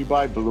 brought to you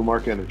by Blue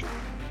Mark Energy.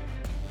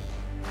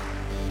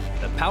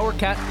 The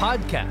PowerCat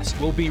podcast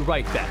will be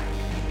right back.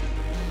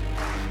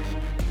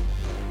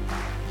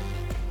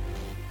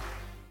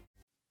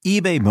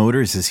 eBay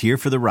Motors is here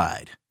for the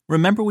ride.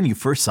 Remember when you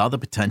first saw the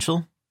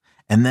potential?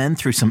 And then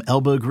through some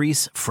elbow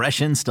grease,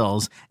 fresh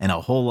installs, and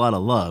a whole lot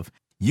of love,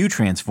 you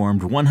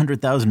transformed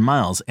 100,000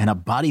 miles and a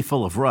body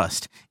full of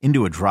rust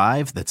into a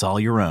drive that's all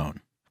your own.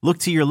 Look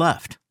to your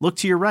left. Look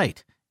to your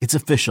right. It's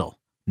official.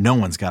 No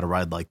one's got a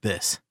ride like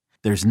this.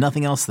 There's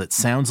nothing else that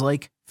sounds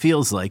like,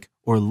 feels like,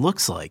 or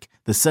looks like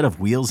the set of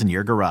wheels in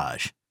your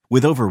garage.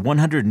 With over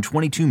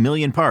 122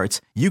 million parts,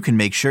 you can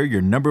make sure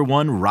your number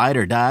one ride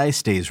or die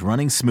stays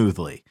running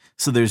smoothly.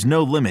 So there's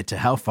no limit to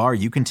how far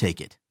you can take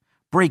it.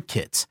 Brake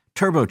kits,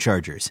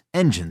 turbochargers,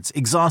 engines,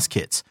 exhaust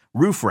kits,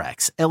 roof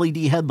racks, LED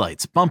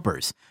headlights,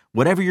 bumpers,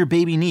 whatever your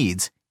baby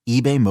needs,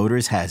 eBay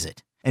Motors has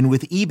it. And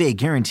with eBay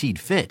Guaranteed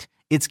Fit,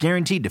 it's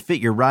guaranteed to fit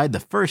your ride the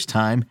first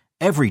time,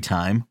 every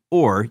time,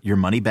 or your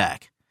money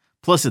back.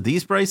 Plus at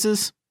these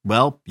prices,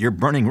 well, you're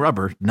burning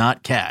rubber,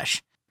 not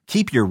cash.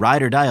 Keep your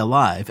ride or die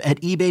alive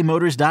at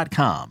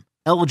ebaymotors.com.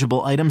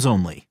 Eligible items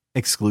only.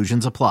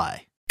 Exclusions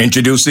apply.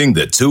 Introducing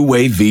the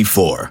Two-Way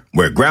V4,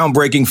 where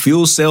groundbreaking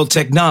fuel cell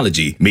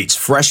technology meets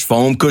fresh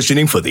foam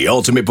cushioning for the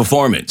ultimate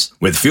performance.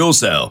 With Fuel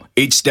Cell,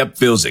 each step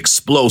feels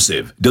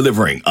explosive,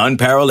 delivering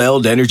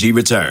unparalleled energy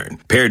return.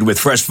 Paired with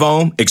fresh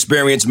foam,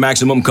 experience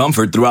maximum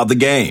comfort throughout the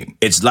game.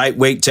 Its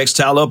lightweight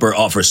textile upper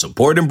offers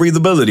support and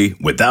breathability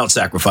without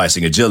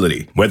sacrificing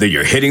agility. Whether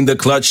you're hitting the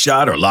clutch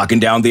shot or locking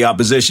down the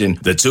opposition,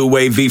 the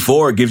Two-Way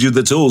V4 gives you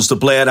the tools to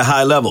play at a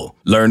high level.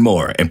 Learn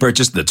more and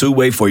purchase the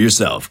Two-Way for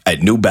yourself at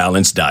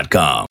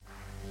newbalance.com.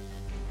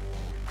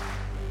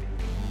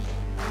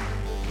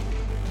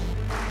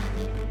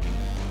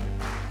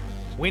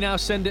 We now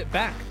send it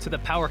back to the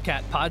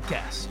PowerCat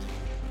podcast.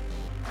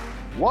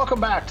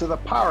 Welcome back to the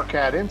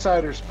PowerCat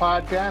Insiders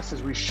podcast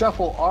as we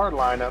shuffle our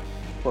lineup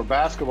for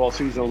basketball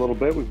season a little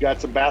bit. We've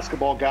got some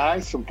basketball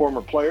guys, some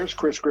former players.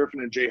 Chris Griffin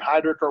and Jay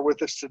Heidrich are with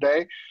us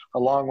today,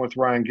 along with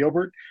Ryan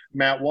Gilbert.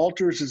 Matt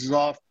Walters is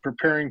off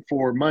preparing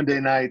for Monday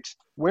night's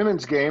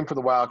women's game for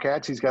the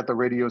Wildcats. He's got the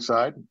radio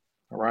side.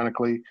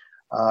 Ironically,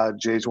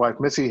 Jay's wife,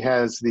 Missy,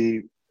 has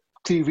the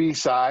TV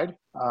side.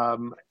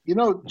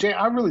 Jay,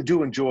 I really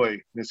do enjoy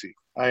Missy,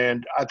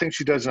 and I think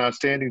she does an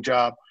outstanding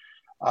job.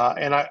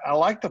 And I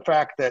like the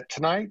fact that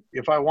tonight,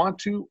 if I want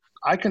to,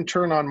 I can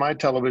turn on my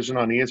television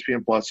on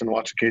ESPN Plus and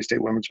watch a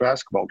K-State women's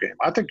basketball game.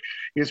 I think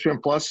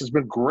ESPN Plus has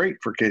been great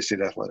for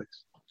K-State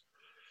athletics.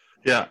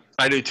 Yeah,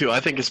 I do too. I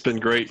think it's been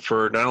great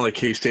for not only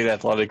K-State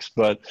athletics,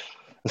 but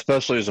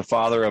especially as a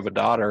father of a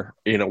daughter,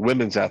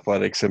 women's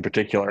athletics in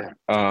particular,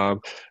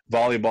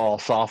 volleyball,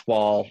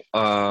 softball,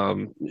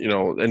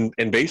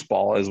 and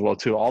baseball as well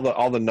too. All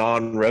the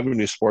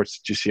non-revenue sports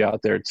that you see out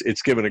there,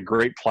 it's given a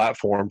great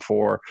platform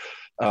for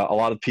a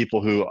lot of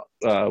people who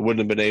wouldn't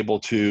have been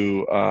able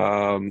to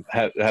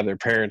have their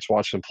parents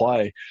watch them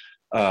play,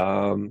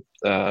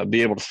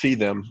 be able to see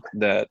them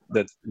that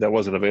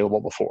wasn't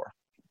available before.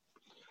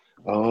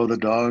 Oh, the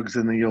dogs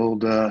in the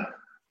old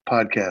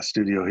podcast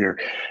studio here.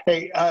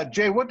 Hey,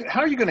 Jay,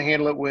 how are you going to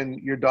handle it when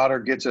your daughter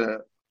gets a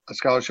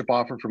scholarship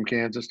offer from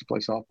Kansas to play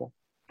softball?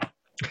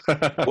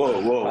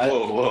 Whoa.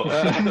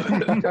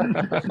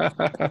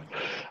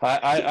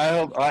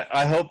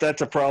 I hope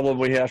that's a problem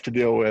we have to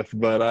deal with,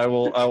 but I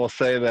will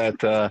say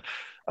that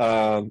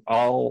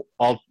I'll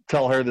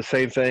tell her the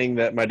same thing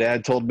that my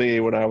dad told me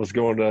when I was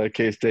going to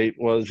K-State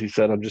was, he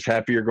said, I'm just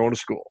happy you're going to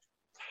school.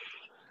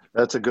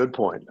 That's a good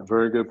point. A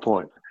very good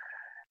point.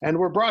 And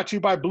we're brought to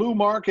you by Blue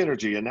Mark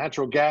Energy, a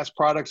natural gas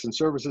products and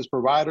services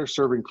provider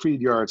serving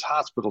feed yards,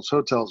 hospitals,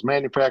 hotels,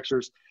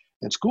 manufacturers,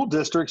 and school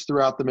districts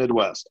throughout the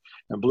Midwest.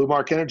 And Blue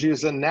Mark Energy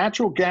is a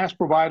natural gas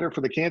provider for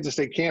the Kansas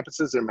State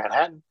campuses in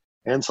Manhattan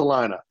and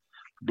Salina.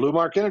 Blue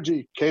Mark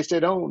Energy,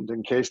 K-State owned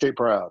and K-State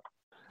proud.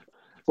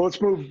 Well,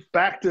 let's move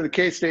back to the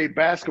K-State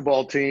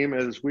basketball team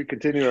as we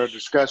continue our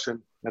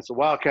discussion as the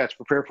Wildcats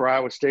prepare for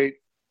Iowa State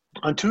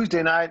on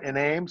Tuesday night in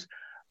Ames.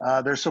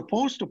 They're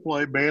supposed to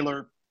play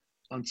Baylor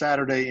on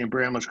Saturday in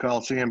Bramlage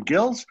Coliseum.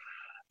 Gills,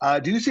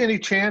 do you see any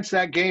chance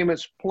that game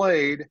is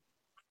played?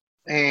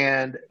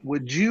 And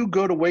would you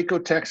go to Waco,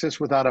 Texas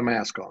without a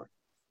mask on?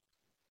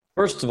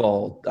 First of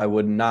all, I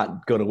would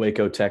not go to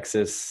Waco,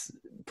 Texas,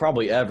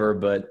 probably ever,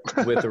 but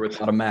with or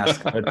without a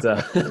mask. But,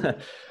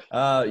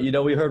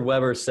 we heard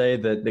Weber say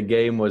that the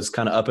game was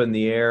kind of up in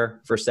the air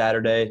for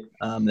Saturday.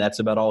 That's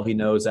about all he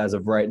knows as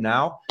of right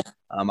now.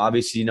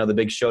 Obviously, the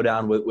big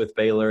showdown with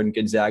Baylor and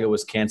Gonzaga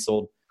was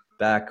canceled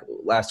back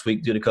last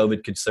week due to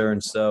COVID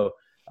concerns. So,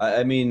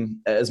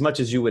 as much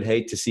as you would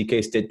hate to see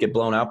K-State get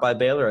blown out by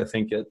Baylor, I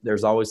think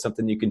there's always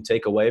something you can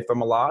take away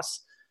from a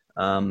loss.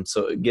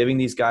 So giving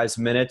these guys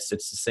minutes,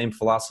 it's the same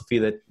philosophy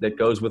that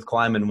goes with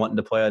Kleiman wanting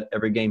to play at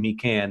every game he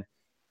can.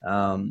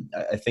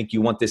 I think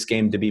you want this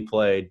game to be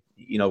played,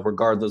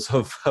 regardless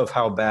of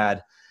how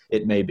bad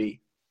it may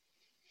be.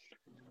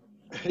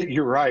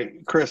 You're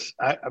right, Chris.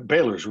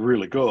 Baylor's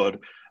really good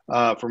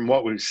from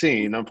what we've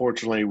seen.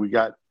 Unfortunately, we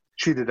got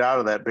cheated out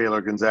of that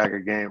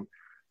Baylor-Gonzaga game,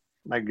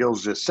 like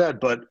Gills just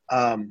said. But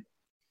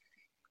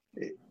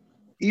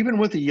even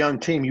with a young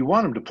team, you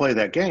want them to play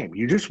that game.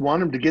 You just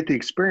want them to get the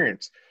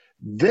experience.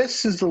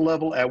 This is the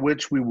level at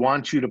which we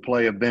want you to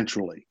play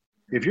eventually.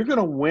 If you're going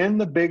to win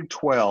the Big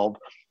 12,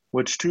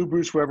 which 2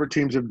 Bruce Weber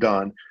teams have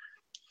done,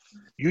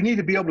 you need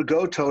to be able to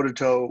go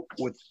toe-to-toe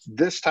with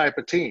this type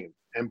of team.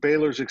 And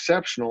Baylor's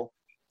exceptional.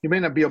 You may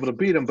not be able to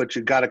beat them, but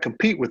you got to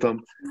compete with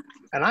them.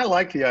 And I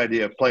like the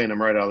idea of playing them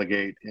right out of the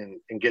gate and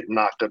getting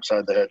knocked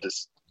upside the head.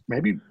 Just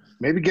maybe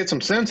get some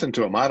sense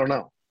into them. I don't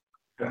know.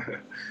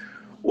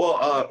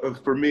 Well,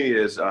 for me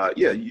is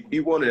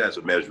you want it as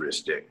a measuring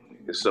stick.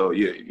 So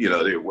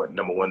they're what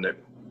number one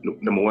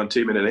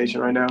team in the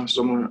nation right now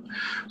somewhere.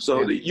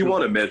 So you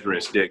want a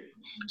measuring stick.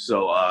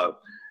 So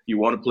you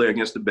want to play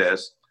against the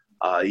best,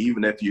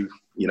 even if you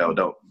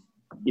don't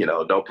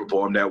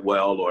perform that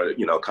well or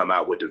come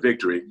out with the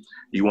victory.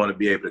 You want to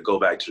be able to go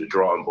back to the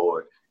drawing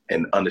board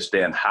and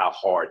understand how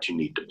hard you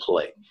need to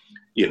play.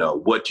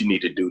 What you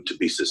need to do to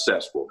be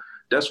successful.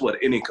 That's what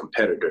any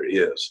competitor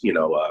is.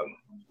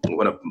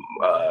 When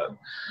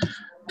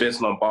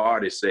Vince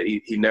Lombardi said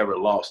he never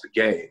lost a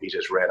game, he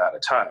just ran out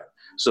of time.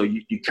 So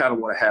you kind of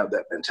want to have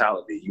that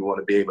mentality. You want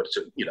to be able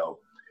to,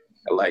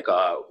 like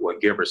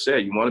what Gilbert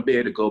said, you want to be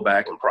able to go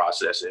back and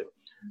process it,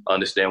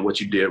 understand what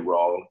you did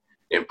wrong,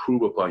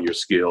 improve upon your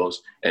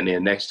skills, and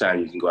then next time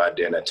you can go out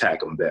there and attack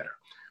them better.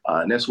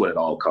 And that's what it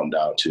all comes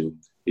down to.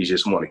 You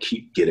just want to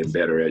keep getting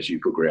better as you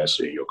progress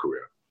in your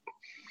career.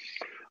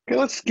 Okay,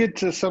 let's get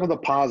to some of the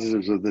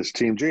positives of this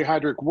team. Jay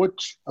Heidrich,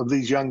 which of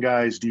these young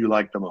guys do you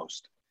like the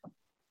most?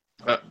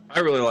 I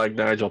really like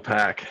Nigel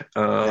Pack.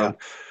 I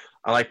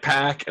like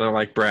Pack and I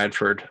like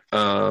Bradford.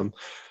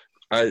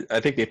 I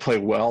think they play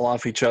well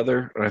off each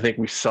other, and I think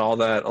we saw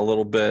that a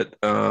little bit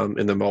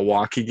in the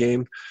Milwaukee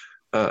game.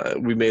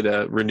 We made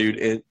a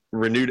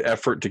renewed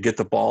effort to get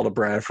the ball to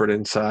Bradford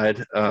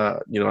inside. I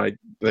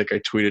think I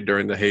tweeted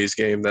during the Hayes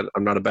game that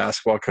I'm not a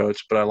basketball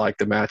coach, but I like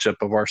the matchup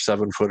of our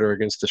 7-footer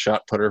against the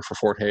shot putter for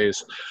Fort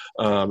Hayes,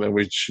 and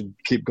we should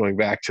keep going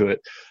back to it.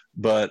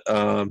 But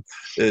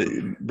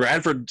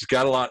Bradford's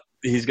got a lot.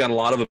 He's got a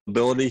lot of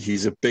ability.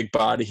 He's a big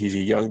body. He's a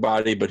young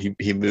body, but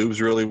he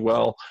moves really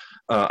well.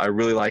 I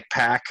really like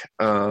Pack.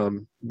 I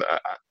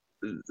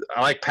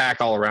like Pack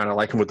all around. I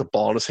like him with the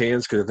ball in his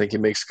hands because I think he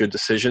makes good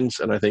decisions,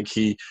 and I think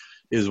he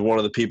is one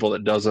of the people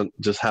that doesn't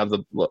just have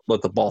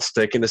let the ball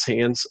stick in his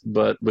hands.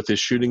 But with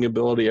his shooting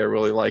ability, I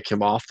really like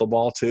him off the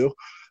ball too,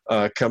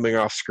 coming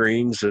off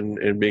screens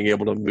and being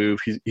able to move.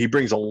 He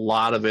brings a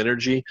lot of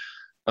energy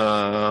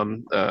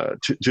to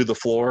the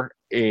floor,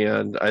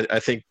 and I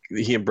think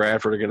he and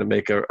Bradford are going to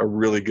make a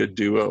really good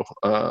duo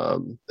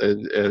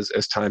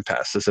as time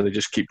passes, and they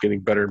just keep getting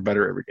better and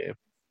better every game.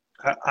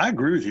 I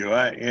agree with you.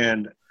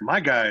 And my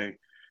guy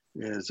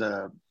is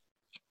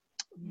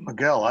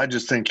Miguel. I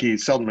just think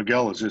Selton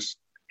Miguel is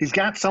he's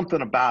got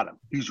something about him.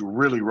 He's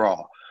really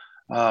raw.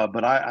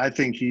 But I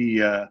think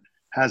he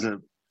has a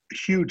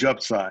huge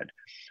upside.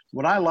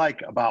 What I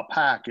like about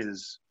Pack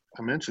is,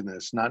 I mentioned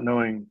this, not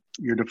knowing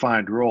your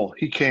defined role.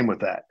 He came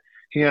with that.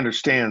 He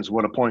understands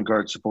what a point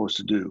guard's supposed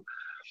to do.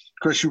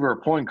 Chris, you were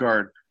a point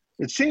guard.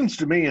 It seems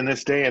to me in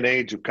this day and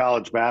age of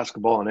college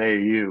basketball and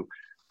AAU,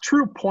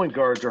 true point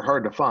guards are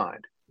hard to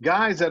find.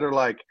 Guys that are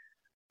like,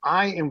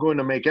 I am going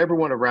to make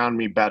everyone around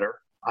me better.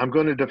 I'm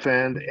going to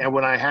defend, and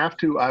when I have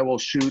to, I will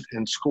shoot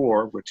and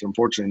score, which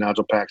unfortunately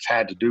Nigel Pack's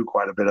had to do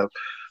quite a bit of.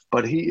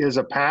 But he is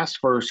a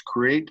pass-first,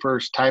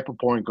 create-first type of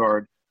point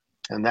guard,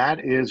 and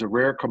that is a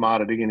rare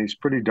commodity, and he's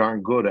pretty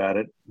darn good at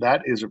it.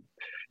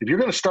 If you're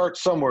going to start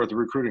somewhere at the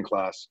recruiting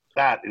class,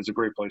 that is a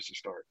great place to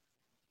start.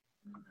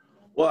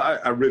 Well,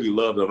 I really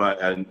love him.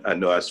 I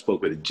know I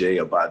spoke with Jay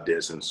about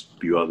this and a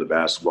few other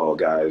basketball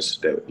guys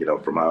that,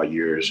 from our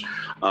years.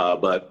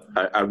 But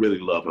I really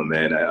love him,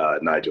 man.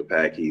 Nigel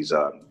Pack, he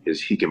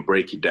can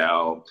break you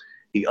down.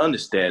 He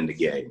understands the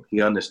game.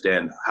 He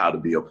understands how to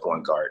be a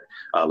point guard.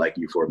 Like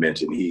you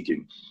mentioned,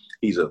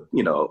 he's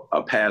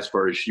a pass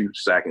first, shoot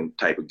second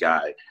type of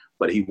guy,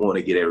 but he want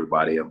to get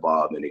everybody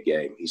involved in the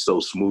game. He's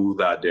so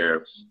smooth out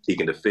there. He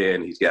can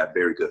defend. He's got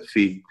very good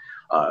feet.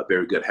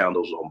 Very good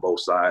handles on both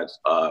sides,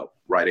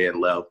 right and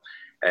left.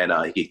 And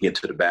he can get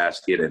to the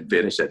basket and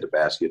finish at the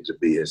basket to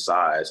be his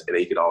size. And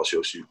he can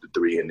also shoot the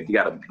three. And he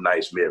got a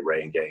nice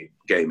mid-range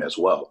game as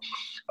well.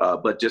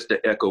 But just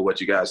to echo what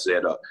you guys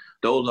said,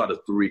 those are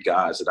the three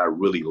guys that I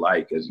really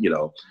like. As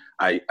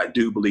I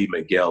do believe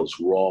Miguel's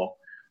raw.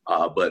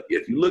 But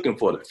if you're looking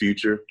for the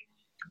future,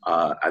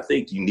 I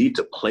think you need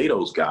to play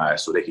those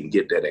guys so they can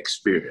get that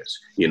experience.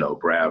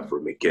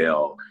 Bradford,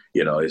 Miguel,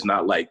 it's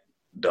not like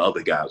the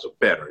other guys are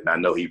better. And I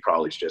know he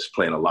probably is just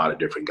playing a lot of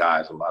different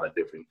guys, a lot of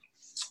different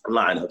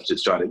lineups,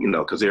 just trying to,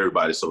 because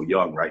everybody's so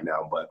young right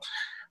now. But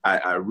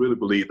I really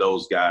believe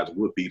those guys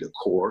would be the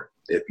core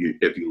if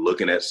you're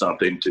looking at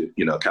something to,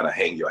 kind of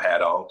hang your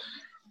hat on.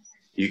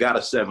 You got a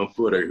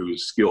 7-footer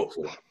who's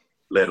skillful.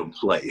 Let him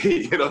play.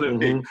 You know what I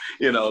mean?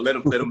 Let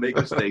him make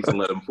mistakes and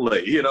let him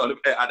play.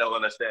 I don't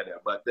understand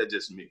that, but that's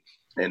just me.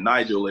 And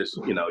Nigel is,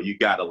 you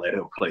got to let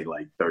him play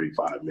like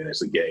 35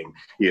 minutes a game.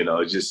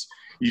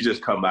 You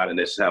just come out and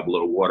just have a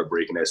little water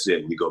break and that's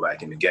it. And you go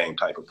back in the game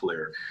type of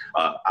player.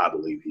 I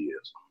believe he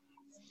is.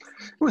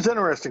 It was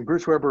interesting.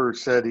 Bruce Weber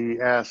said he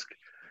asked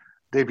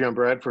Davion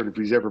Bradford if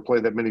he's ever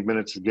played that many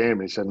minutes a game.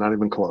 He said, not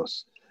even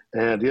close.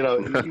 And,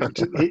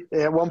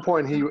 at one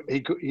point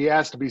he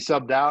asked to be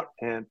subbed out,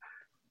 and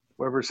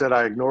Weber said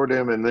I ignored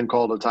him and then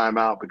called a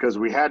timeout because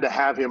we had to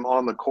have him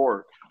on the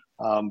court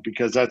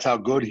because that's how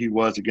good he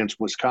was against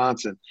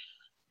Wisconsin.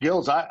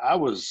 Gills, I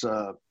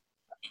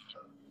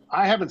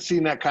haven't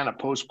seen that kind of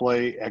post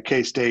play at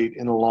K-State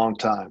in a long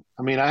time.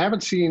 I mean, I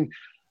haven't seen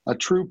a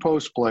true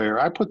post player.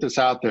 I put this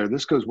out there.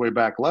 This goes way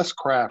back. Les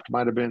Kraft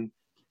might have been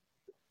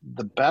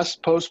the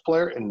best post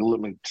player. And let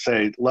me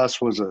say, Les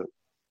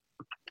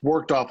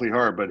worked awfully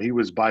hard, but he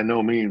was by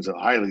no means a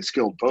highly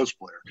skilled post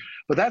player.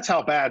 But that's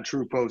how bad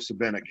true posts have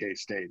been at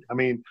K-State. I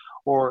mean,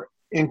 or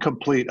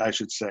incomplete, I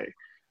should say.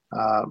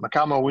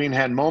 Makau Mawien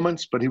had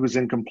moments, but he was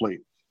incomplete.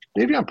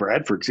 Davion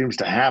Bradford seems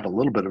to have a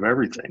little bit of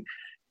everything.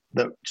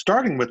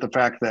 Starting with the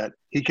fact that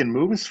he can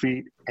move his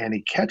feet and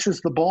he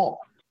catches the ball.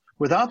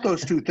 Without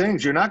those two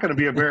things, you're not going to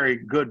be a very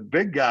good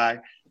big guy.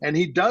 And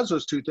he does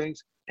those two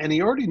things, and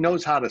he already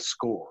knows how to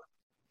score.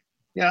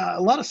 Yeah,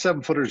 a lot of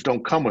 7-footers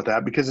don't come with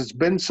that because it's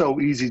been so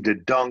easy to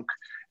dunk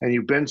and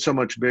you've been so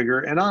much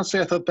bigger. And honestly,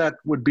 I thought that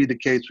would be the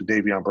case with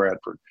Davion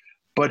Bradford.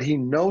 But he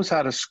knows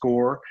how to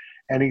score,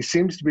 and he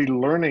seems to be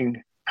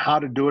learning how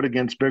to do it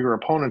against bigger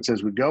opponents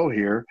as we go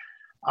here.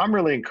 I'm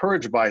really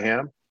encouraged by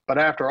him. But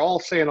after all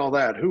saying all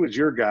that, who is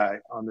your guy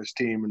on this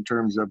team in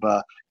terms of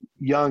a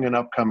young and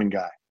upcoming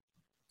guy?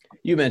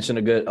 You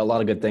mentioned a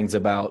lot of good things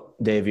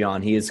about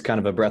Davion. He is kind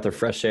of a breath of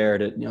fresh air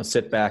to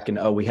sit back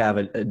and we have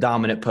a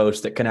dominant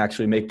post that can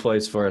actually make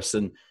plays for us.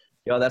 And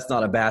that's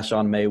not a bash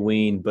on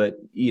Mayween, but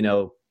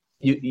you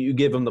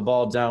give him the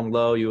ball down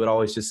low, you would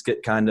always just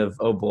get kind of,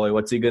 oh boy,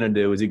 what's he going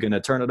to do? Is he going to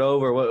turn it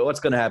over?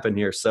 What's going to happen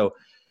here? So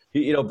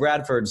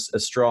Bradford's a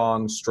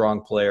strong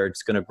player.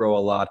 It's going to grow a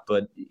lot,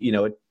 but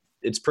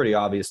it's pretty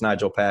obvious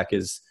Nigel Pack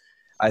is,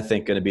 I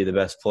think, going to be the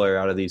best player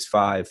out of these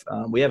 5.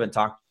 We haven't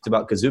talked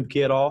about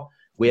Kazubki at all.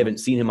 We haven't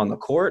seen him on the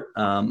court.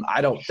 I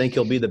don't think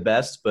he'll be the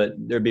best, but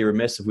there'd be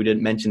remiss if we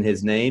didn't mention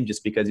his name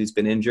just because he's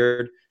been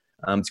injured.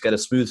 He's got a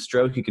smooth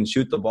stroke. He can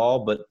shoot the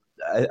ball, but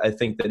I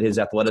think that his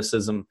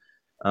athleticism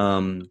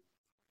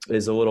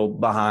is a little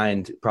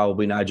behind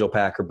probably Nigel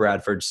Pack or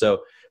Bradford.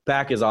 So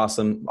Pack is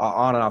awesome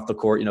on and off the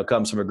court,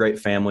 comes from a great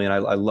family, and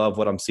I love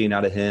what I'm seeing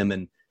out of him.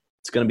 And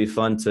it's going to be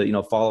fun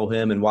to, follow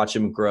him and watch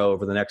him grow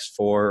over the next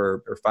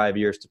 4 or 5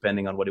 years,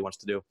 depending on what he wants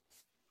to do.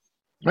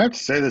 I have to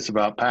say this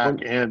about Pack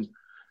and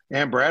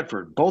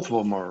Bradford. Both of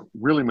them are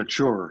really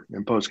mature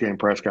in post-game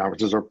press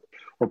conferences or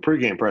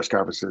pre-game press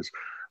conferences.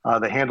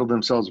 They handled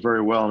themselves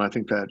very well, and I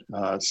think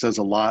that says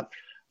a lot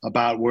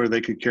about where they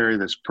could carry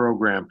this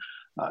program.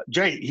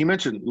 Jay, he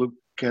mentioned Luke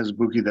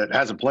Kazubki that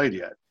hasn't played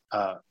yet,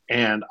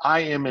 and I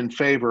am in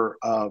favor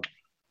of,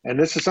 and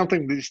this is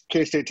something these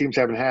K-State teams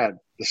haven't had,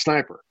 the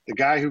sniper, the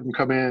guy who can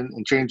come in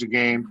and change the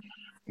game.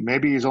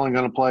 Maybe he's only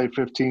going to play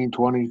 15,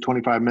 20,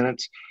 25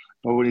 minutes.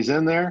 But when he's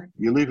in there,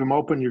 you leave him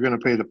open, you're going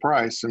to pay the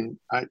price. And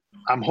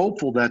I'm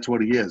hopeful that's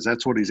what he is.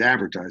 That's what he's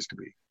advertised to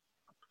be.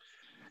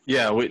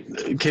 Yeah,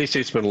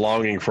 K-State's been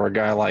longing for a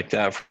guy like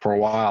that for a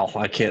while.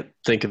 I can't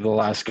think of the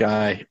last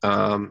guy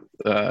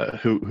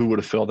who would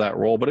have filled that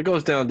role. But it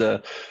goes down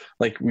to,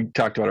 like we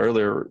talked about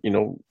earlier,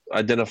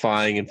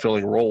 identifying and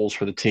filling roles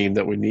for the team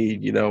that we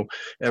need.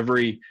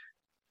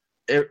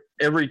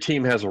 Every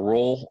team has a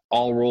role.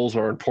 All roles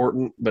are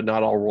important, but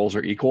not all roles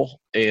are equal.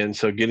 And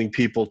so getting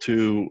people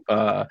to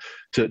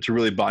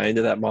really buy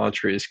into that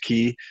mantra is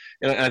key.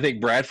 And I think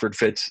Bradford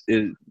is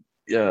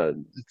a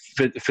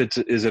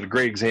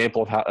great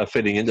example of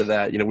fitting into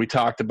that. We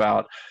talked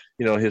about,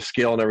 his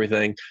skill and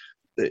everything.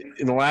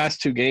 In the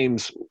last 2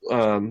 games,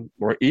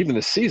 or even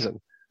this season,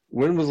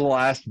 when was the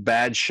last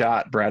bad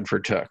shot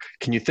Bradford took?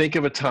 Can you think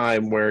of a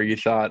time where you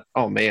thought,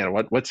 oh man,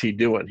 what's he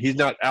doing? He's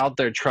not out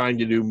there trying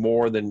to do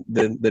more than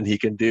he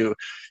can do.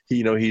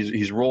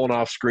 He's rolling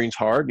off screens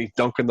hard and he's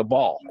dunking the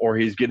ball, or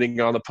he's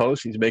getting on the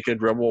post, he's making a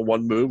dribble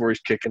one move, or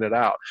he's kicking it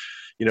out.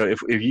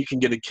 If you can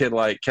get a kid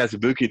like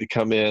Kazubki to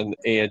come in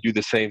and do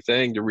the same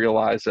thing, to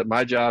realize that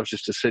my job is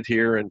just to sit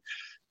here and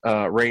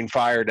rain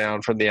fire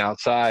down from the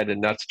outside and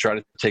not to try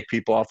to take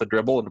people off the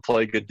dribble and to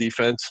play good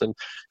defense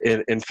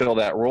and fill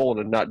that role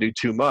and not do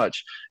too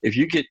much. If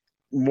you get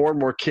more and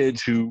more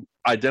kids who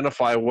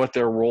identify what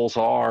their roles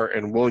are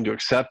and willing to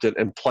accept it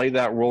and play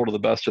that role to the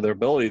best of their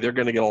ability, they're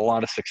going to get a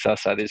lot of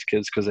success out of these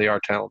kids because they are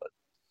talented.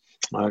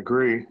 I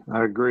agree.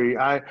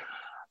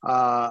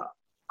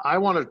 I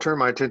want to turn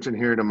my attention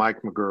here to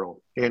Mike McGurl.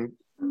 And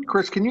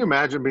Chris, can you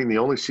imagine being the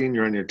only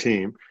senior on your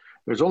team?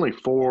 There's only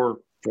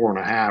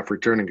 4.5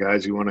 returning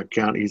guys. You want to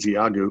count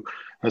Ezeagu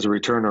as a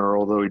returner,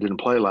 although he didn't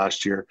play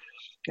last year.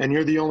 And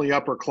you're the only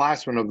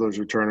upperclassman of those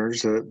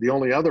returners. The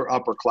only other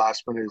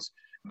upperclassman is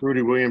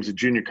Rudy Williams, a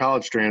junior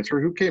college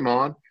transfer, who came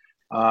on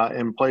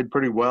and played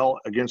pretty well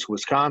against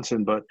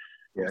Wisconsin. But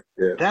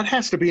that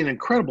has to be an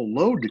incredible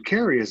load to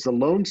carry as the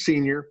lone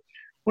senior.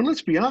 Well,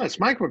 let's be honest,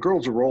 Mike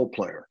McGurl's a role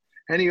player.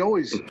 And he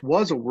always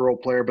was a role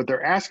player, but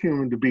they're asking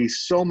him to be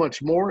so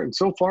much more. And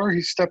so far,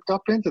 he's stepped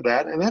up into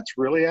that, and that's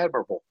really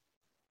admirable.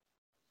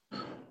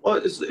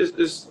 Well,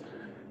 it's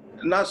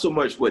not so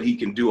much what he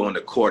can do on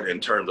the court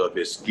in terms of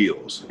his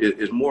skills.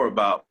 It's more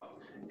about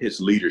his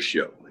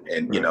leadership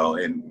and,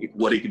 and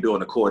what he can do on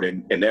the court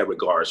in that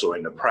regard, so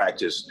in the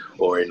practice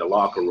or in the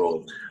locker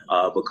room,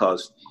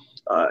 because,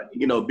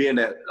 being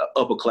that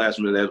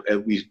upperclassman, as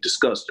we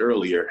discussed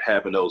earlier,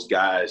 having those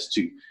guys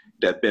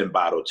that been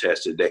battle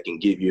tested, that can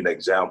give you an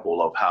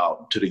example of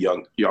how, to the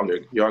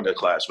younger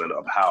classmen,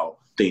 of how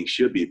things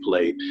should be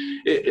played.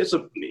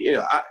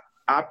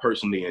 I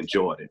personally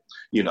enjoyed it.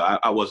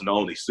 I wasn't the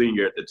only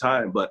senior at the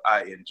time, but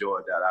I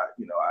enjoyed that.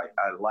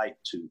 I like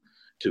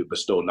to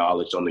bestow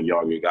knowledge on the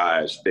younger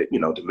guys that,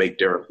 to make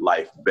their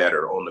life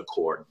better on the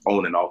court,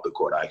 on and off the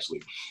court,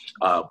 actually.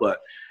 But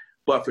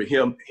for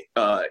him,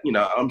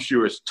 I'm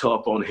sure it's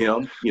tough on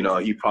him.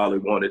 He probably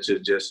wanted to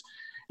just,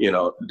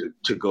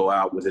 to go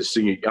out with his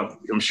senior.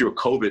 I'm sure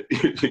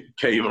COVID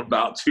came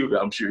about too.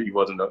 I'm sure he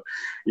wasn't,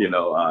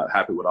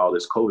 happy with all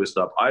this COVID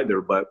stuff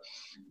either. But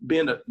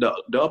being the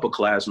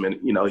upperclassman,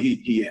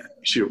 he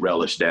should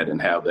relish that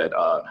and have that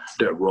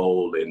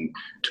role, and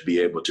to be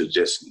able to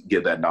just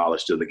give that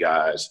knowledge to the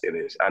guys.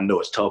 And I know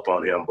it's tough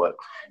on him, but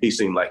he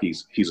seemed like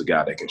he's a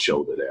guy that can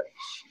shoulder that.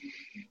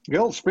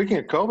 Gil, speaking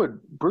of COVID,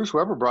 Bruce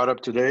Weber brought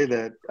up today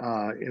that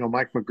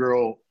Mike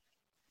McGurl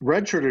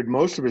redshirted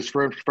most of his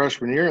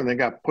freshman year and then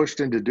got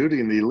pushed into duty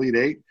in the Elite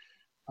Eight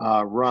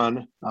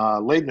run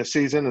late in the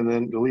season. And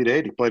then the Elite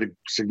Eight, he played a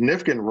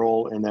significant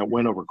role in that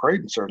win over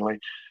Creighton, certainly.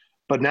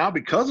 But now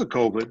because of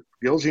COVID,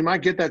 Gills, he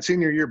might get that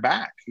senior year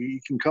back. He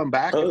can come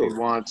back if he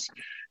wants.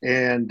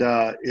 And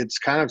it's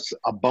kind of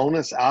a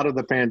bonus out of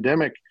the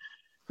pandemic.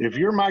 If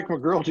you're Mike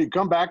McGurl, do you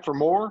come back for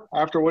more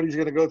after what he's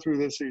going to go through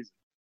this season?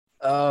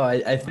 Oh,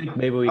 I think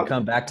maybe we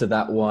come back to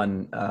that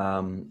one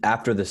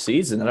after the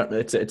season.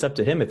 It's up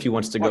to him if he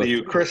wants to go. What are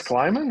you, Chris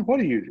Kleiman? What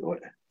are you doing?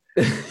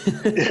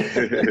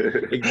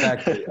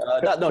 Exactly.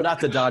 Not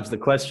to dodge the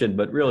question,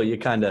 but really you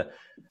kind of,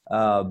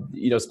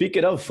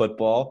 speaking of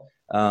football,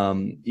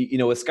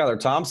 with Skylar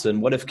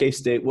Thompson, what if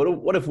K-State,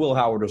 what if Will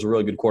Howard was a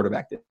really good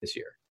quarterback this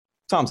year?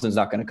 Thompson's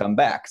not going to come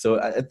back. So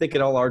I think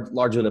it all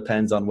largely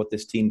depends on what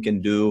this team can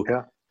do.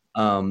 Yeah.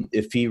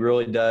 If he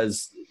really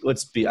does,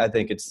 I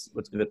think it's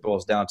what it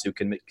boils down to.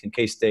 Can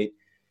K-State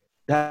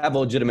have a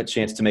legitimate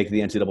chance to make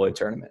the NCAA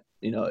tournament?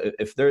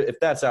 If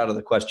that's out of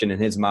the question in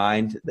his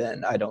mind,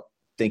 then I don't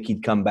think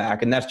he'd come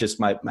back. And that's just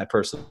my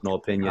personal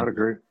opinion. I'd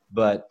agree.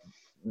 But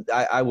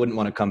I wouldn't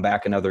want to come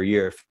back another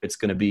year if it's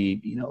going to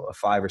be, a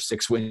 5 or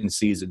 6 win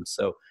season.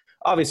 So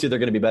obviously they're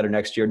going to be better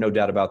next year, no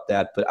doubt about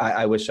that. But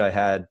I wish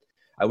I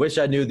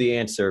knew the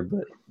answer,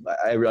 but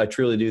I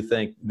truly do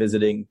think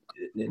visiting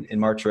in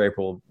March or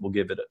April will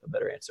give it a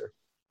better answer.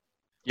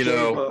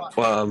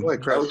 I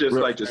would just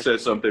like to say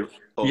something.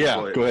 Go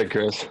ahead,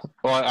 Chris.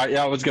 Well,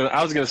 I was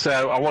gonna say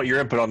I want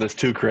your input on this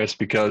too, Chris,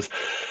 because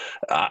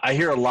I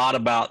hear a lot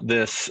about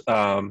this.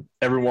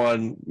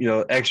 Everyone,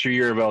 extra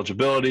year of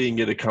eligibility and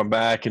get to come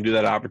back and do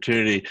that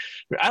opportunity.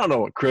 I don't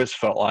know what Chris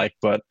felt like,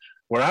 but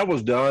when I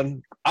was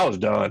done, I was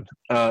done.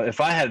 If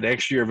I had an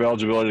extra year of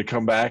eligibility to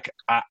come back,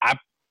 I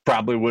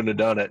probably wouldn't have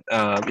done it,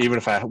 even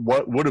if I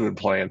would have been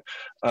playing.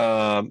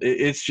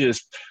 It's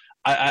just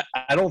I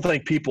don't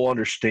think people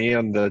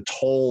understand the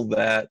toll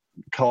that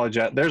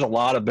there's a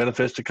lot of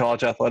benefits to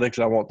college athletics,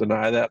 and I won't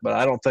deny that, but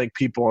I don't think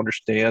people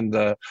understand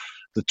the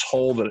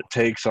toll that it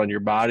takes on your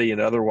body and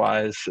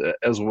otherwise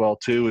as well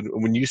too. And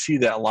when you see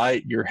that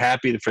light, you're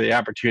happy for the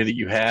opportunity that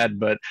you had,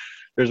 but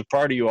there's a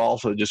part of you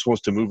also that just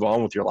wants to move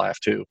on with your life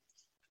too.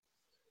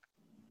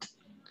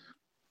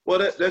 Well,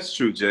 that's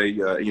true, Jay.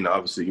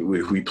 Obviously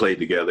we played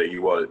together.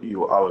 You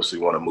obviously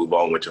want to move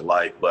on with your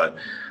life, but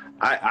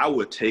I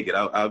would take it.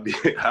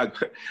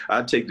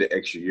 I'd take the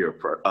extra year,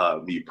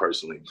 me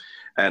personally,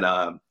 and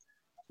and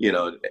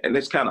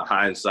it's kind of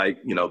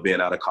hindsight. Being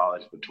out of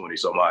college for 20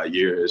 some odd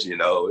years, it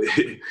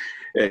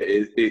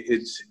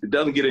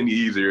doesn't get any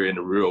easier in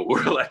the real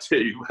world, I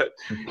tell you. But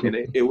and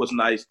it was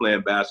nice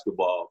playing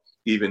basketball,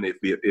 even if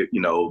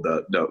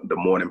the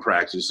morning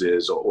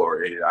practices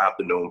or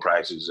afternoon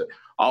practices,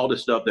 all the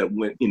stuff that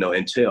went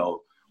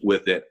entail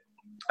with it.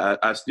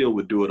 I still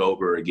would do it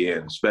over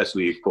again,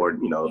 especially for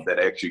that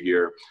extra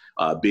year,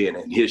 being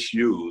in his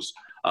shoes,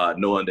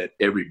 knowing that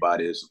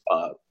everybody is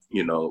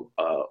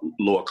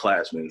lower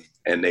classmen,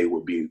 and they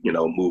would be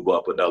move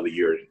up another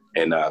year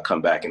and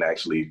come back and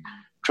actually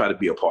try to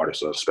be a part of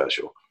something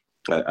special.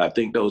 I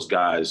think those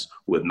guys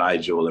with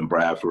Nigel and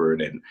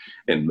Bradford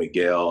and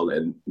Miguel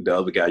and the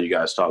other guy you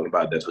guys talking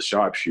about that's a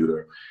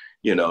sharpshooter,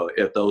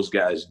 if those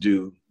guys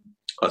do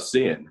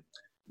ascend,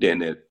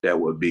 then that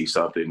would be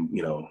something,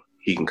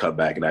 he can come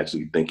back and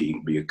actually think he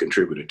can be a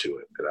contributor to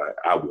it. And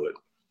I would.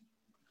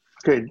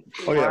 Okay,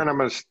 Brian,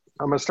 I'm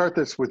gonna start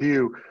this with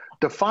you.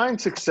 Define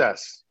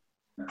success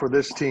for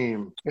this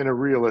team in a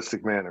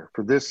realistic manner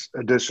for this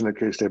edition of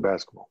K-State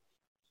basketball.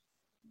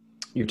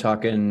 You're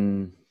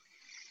talking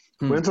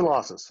wins and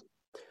losses,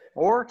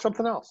 or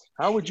something else.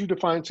 How would you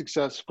define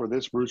success for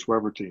this Bruce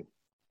Weber team?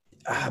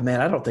 Man,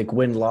 I don't think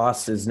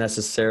win-loss is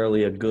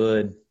necessarily a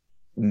good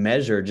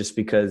measure, just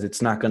because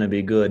it's not going to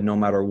be good no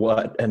matter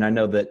what. And I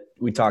know that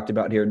we talked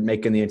about here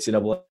making the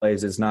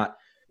NCAAs is not,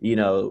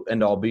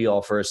 end all be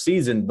all for a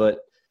season, but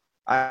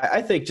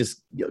I think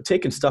just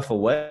taking stuff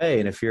away.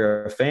 And if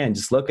you're a fan,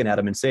 just looking at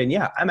them and saying,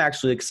 yeah, I'm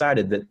actually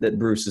excited that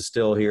Bruce is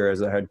still here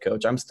as a head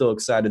coach. I'm still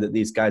excited that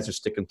these guys are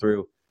sticking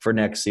through for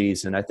next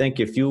season. I think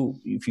if you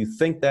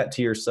think that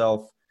to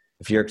yourself,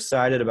 if you're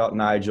excited about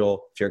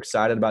Nigel, if you're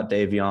excited about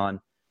Davion,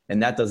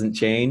 and that doesn't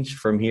change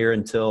from here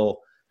until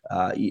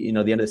the end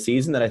of the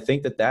season, then I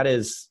think that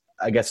is,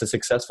 I guess, a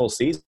successful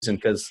season.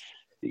 Because,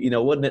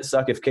 wouldn't it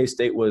suck if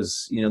K-State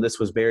was, this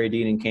was Barry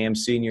Dean and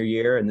Cam's senior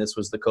year, and this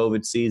was the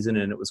COVID season,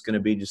 and it was going to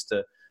be just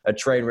a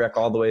train wreck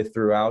all the way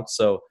throughout.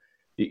 So,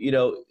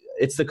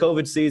 it's the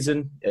COVID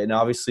season, and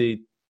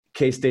obviously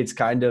K-State's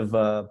kind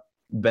of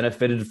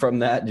benefited from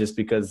that, just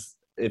because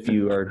if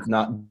you are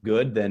not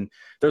good, then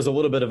there's a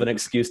little bit of an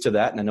excuse to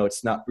that. And I know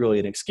it's not really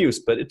an excuse,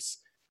 but it's,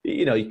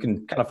 you know, you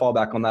can kind of fall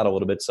back on that a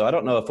little bit. So I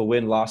don't know if a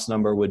win-loss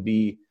number would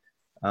be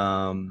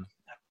 7.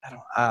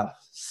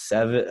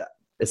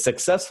 A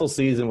successful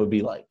season would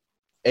be like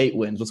 8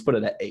 wins. Let's put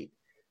it at 8.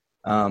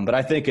 But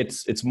I think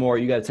it's more,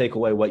 you got to take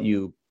away what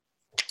you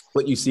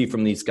see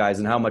from these guys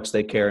and how much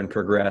they care and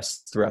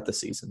progress throughout the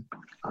season.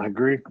 I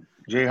agree.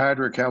 Jay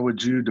Heidrich, how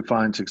would you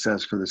define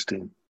success for this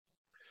team?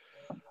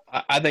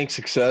 I think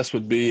success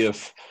would be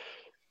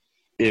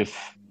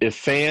if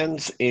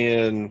fans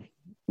in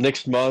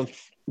next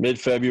month,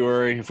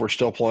 mid-February, if we're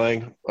still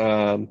playing,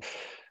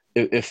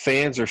 if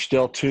fans are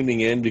still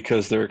tuning in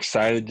because they're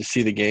excited to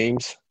see the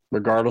games,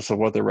 regardless of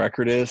what the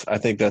record is, I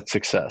think that's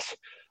success.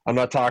 I'm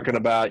not talking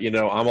about, you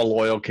know, I'm a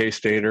loyal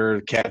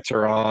K-Stater, Cats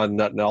are on,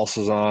 nothing else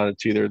is on.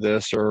 It's either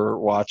this or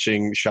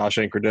watching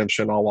Shawshank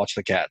Redemption. I'll watch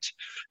the Cats.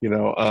 You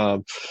know,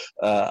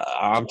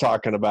 I'm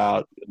talking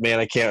about, man,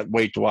 I can't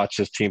wait to watch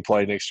this team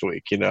play next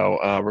week, you know,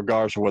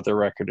 regardless of what their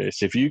record is.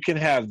 If you can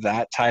have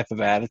that type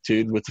of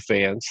attitude with the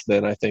fans,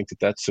 then I think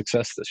that's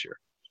success this year.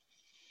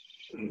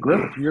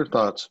 Griff, your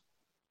thoughts?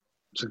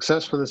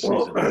 Success for this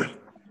season?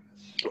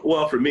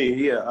 Well, for me,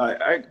 yeah,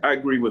 I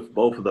agree with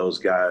both of those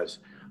guys.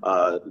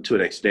 To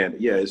an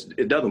extent, yeah,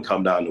 it doesn't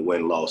come down to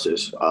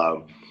win-losses.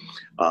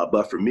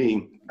 But for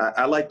me,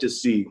 I like to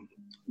see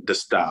the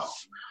style,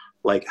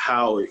 like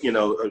how, you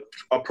know,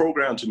 a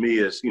program to me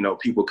is, you know,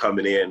 people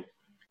coming in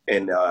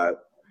and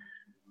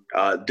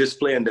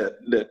displaying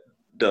the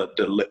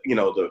you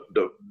know,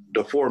 the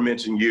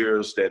aforementioned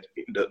years that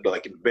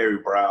like Barry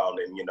Brown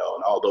and, you know,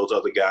 and all those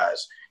other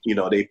guys, you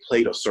know, they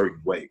played a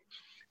certain way.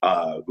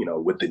 You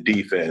know, with the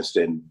defense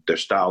and their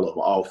style of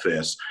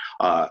offense.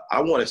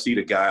 I want to see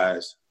the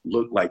guys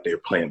look like they're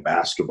playing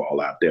basketball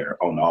out there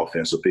on the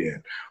offensive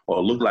end,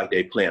 or look like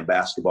they're playing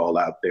basketball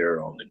out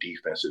there on the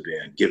defensive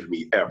end, giving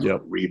me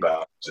effort,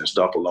 rebounds, and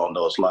stuff along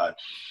those lines.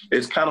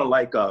 It's kind of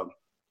like,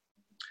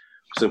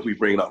 since we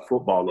bring up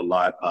football a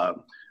lot,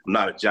 I'm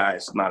not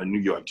a New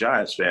York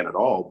Giants fan at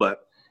all, but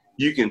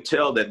you can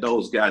tell that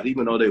those guys,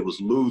 even though they was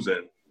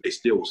losing, they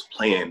still was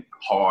playing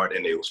hard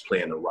and they was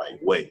playing the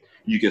right way.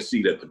 You can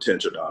see that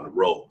potential down the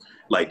road.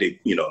 Like they,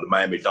 you know, the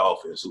Miami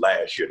Dolphins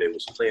last year, they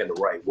was playing the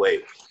right way,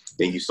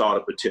 and you saw the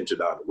potential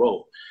down the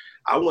road.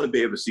 I want to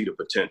be able to see the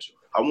potential.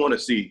 I want to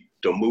see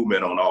the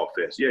movement on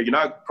offense. Yeah,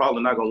 you're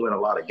probably not going to win a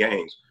lot of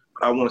games,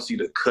 but I want to see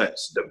the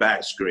cuts, the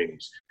back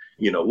screens.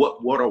 You know,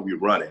 what are we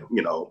running?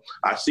 You know,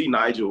 I see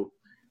Nigel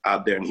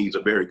out there, and he's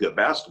a very good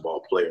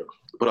basketball player,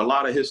 but a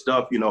lot of his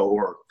stuff, you know,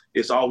 or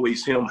it's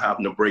always him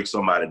having to break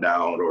somebody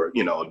down or,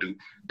 you know,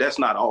 that's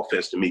not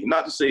offense to me.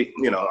 Not to say,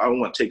 you know, I don't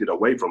want to take it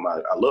away from him.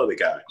 I love the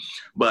guy,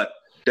 but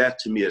that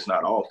to me is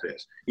not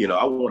offense. You know,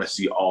 I want to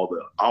see all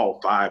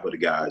 5 of the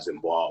guys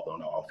involved on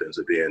the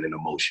offensive end in the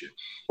motion,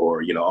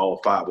 or, you know,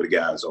 all 5 of the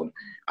guys on.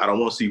 I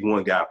don't want to see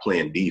one guy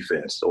playing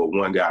defense or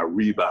one guy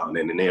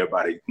rebounding and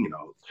everybody, you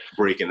know,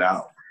 breaking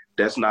out.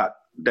 That's not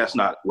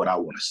what I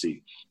want to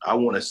see. I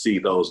want to see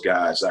those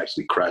guys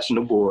actually crashing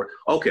the board.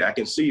 Okay, I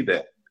can see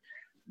that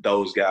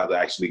those guys are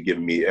actually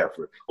giving me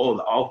effort. On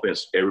the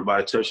offense,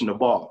 everybody touching the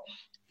ball.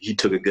 He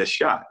took a good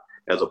shot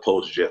as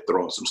opposed to just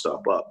throwing some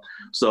stuff up.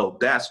 So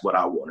that's what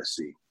I want to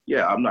see.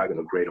 Yeah, I'm not going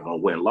to grade them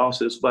on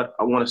win-losses, but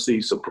I want to see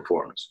some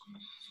performance.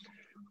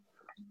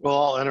 Well,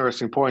 all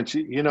interesting points.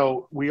 You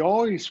know, we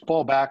always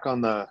fall back on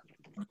the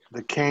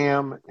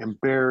Cam and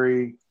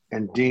Barry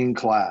and Dean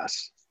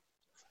class.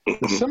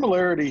 The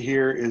similarity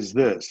here is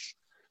this.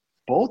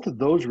 Both of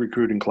those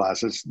recruiting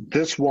classes,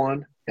 this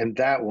one and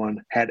that one,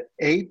 had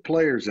 8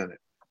 players in it.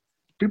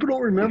 People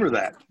don't remember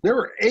that. There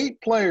were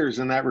 8 players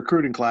in that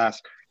recruiting class,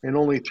 and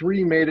only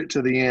 3 made it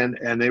to the end,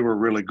 and they were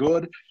really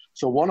good.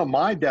 So one of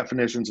my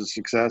definitions of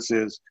success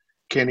is,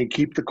 can he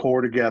keep the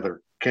core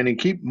together? Can he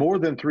keep more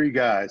than 3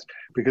 guys?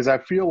 Because I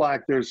feel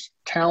like there's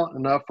talent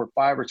enough for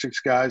 5 or 6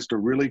 guys to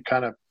really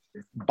kind of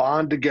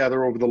bond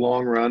together over the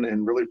long run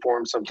and really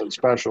form something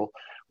special.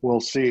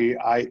 We'll see.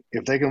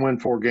 If they can win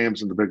 4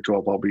 games in the Big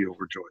 12, I'll be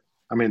overjoyed.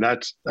 I mean,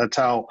 that's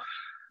how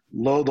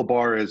low the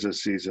bar is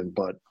this season,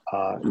 but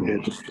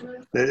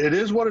it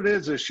is what it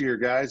is this year,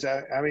 guys.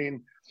 I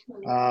mean,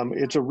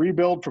 it's a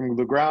rebuild from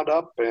the ground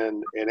up,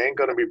 and it ain't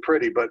going to be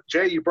pretty. But,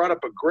 Jay, you brought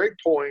up a great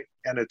point,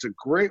 and it's a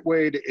great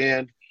way to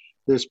end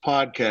this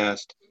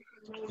podcast.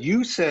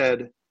 You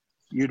said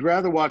you'd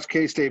rather watch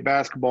K-State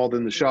basketball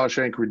than the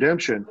Shawshank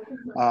Redemption.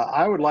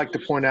 I would like to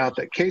point out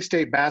that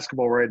K-State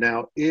basketball right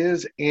now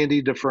is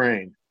Andy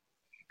Dufresne.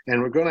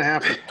 And we're going to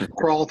have to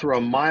crawl through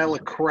a mile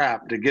of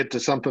crap to get to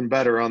something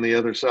better on the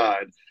other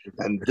side.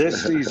 And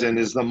this season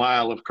is the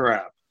mile of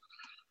crap.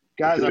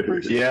 Guys, I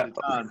appreciate your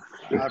time.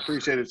 I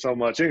appreciate it so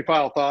much. Any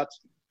final thoughts?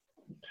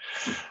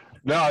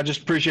 No, I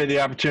just appreciate the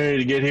opportunity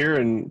to get here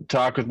and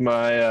talk with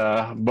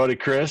my buddy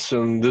Chris,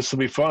 and this will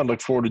be fun.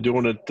 Look forward to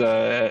doing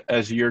it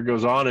as the year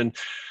goes on. And,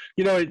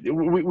 you know,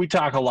 we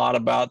talk a lot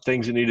about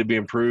things that need to be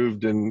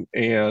improved and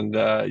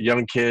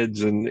young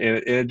kids, and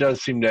it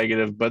does seem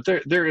negative, but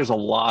there is a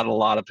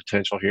lot of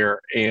potential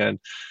here. And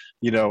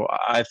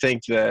I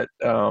think that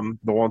the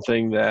one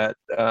thing that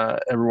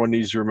everyone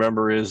needs to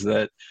remember is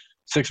that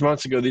 6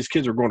 months ago, these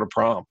kids were going to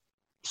prom.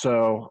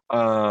 So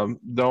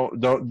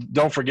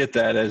don't forget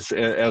that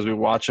as we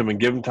watch them, and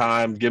give them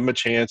time, give them a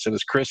chance. And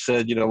as Chris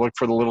said, look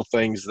for the little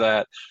things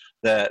that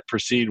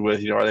proceed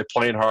with, are they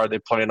playing hard? Are they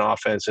playing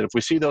offense? And if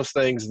we see those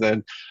things,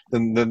 then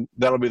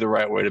that'll be the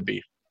right way to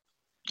be.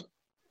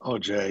 Oh,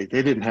 Jay,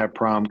 they didn't have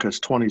prom because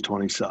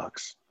 2020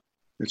 sucks.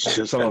 It's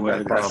just the way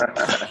it is.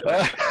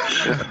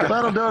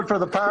 That'll do it for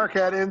the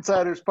PowerCat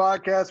Insiders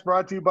podcast,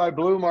 brought to you by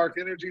Blue Mark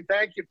Energy.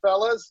 Thank you,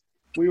 fellas.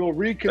 We will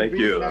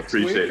reconvene next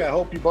week. I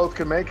hope you both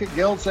can make it.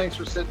 Gil, thanks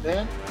for sitting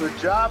in. Good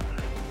job.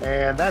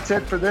 And that's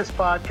it for this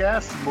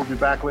podcast. We'll be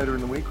back later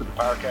in the week with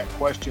the PowerCat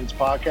Questions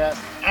podcast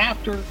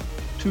after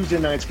Tuesday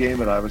night's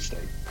game at Iowa State.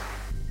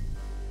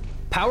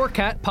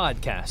 PowerCat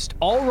Podcast.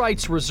 All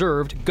rights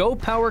reserved.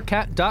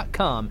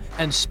 GoPowerCat.com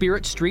and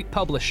Spirit Street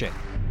Publishing.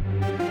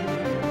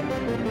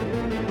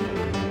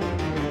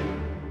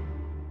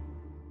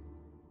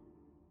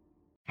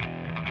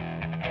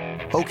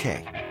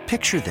 Okay,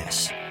 picture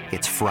this.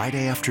 It's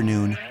Friday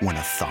afternoon when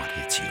a thought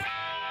hits you.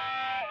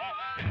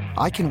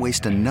 I can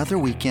waste another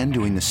weekend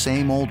doing the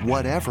same old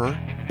whatever,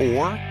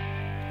 or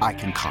I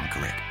can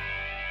conquer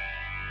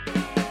it.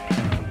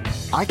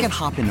 I can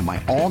hop into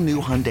my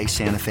all-new Hyundai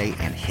Santa Fe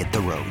and hit the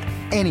road.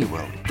 Any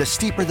road. The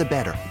steeper, the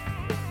better.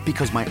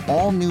 Because my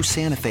all-new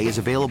Santa Fe is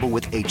available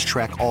with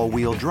H-Track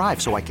all-wheel drive,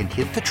 so I can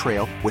hit the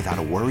trail without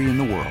a worry in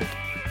the world.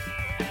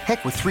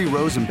 Heck, with 3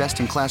 rows and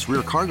best-in-class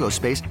rear cargo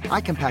space,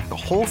 I can pack the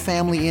whole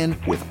family in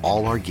with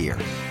all our gear.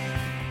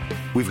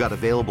 We've got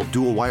available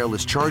dual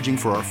wireless charging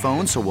for our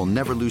phones, so we'll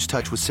never lose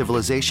touch with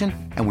civilization,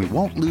 and we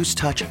won't lose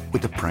touch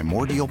with the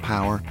primordial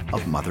power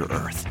of Mother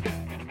Earth.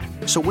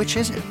 So which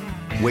is it?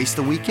 Waste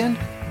the weekend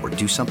or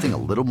do something a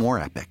little more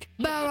epic?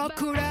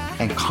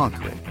 And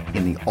conquer it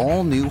in the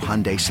all-new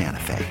Hyundai Santa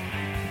Fe.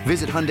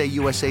 Visit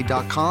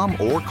HyundaiUSA.com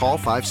or call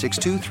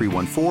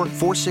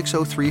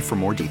 562-314-4603 for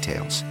more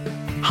details.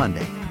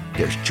 Hyundai,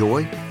 there's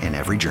joy in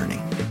every journey.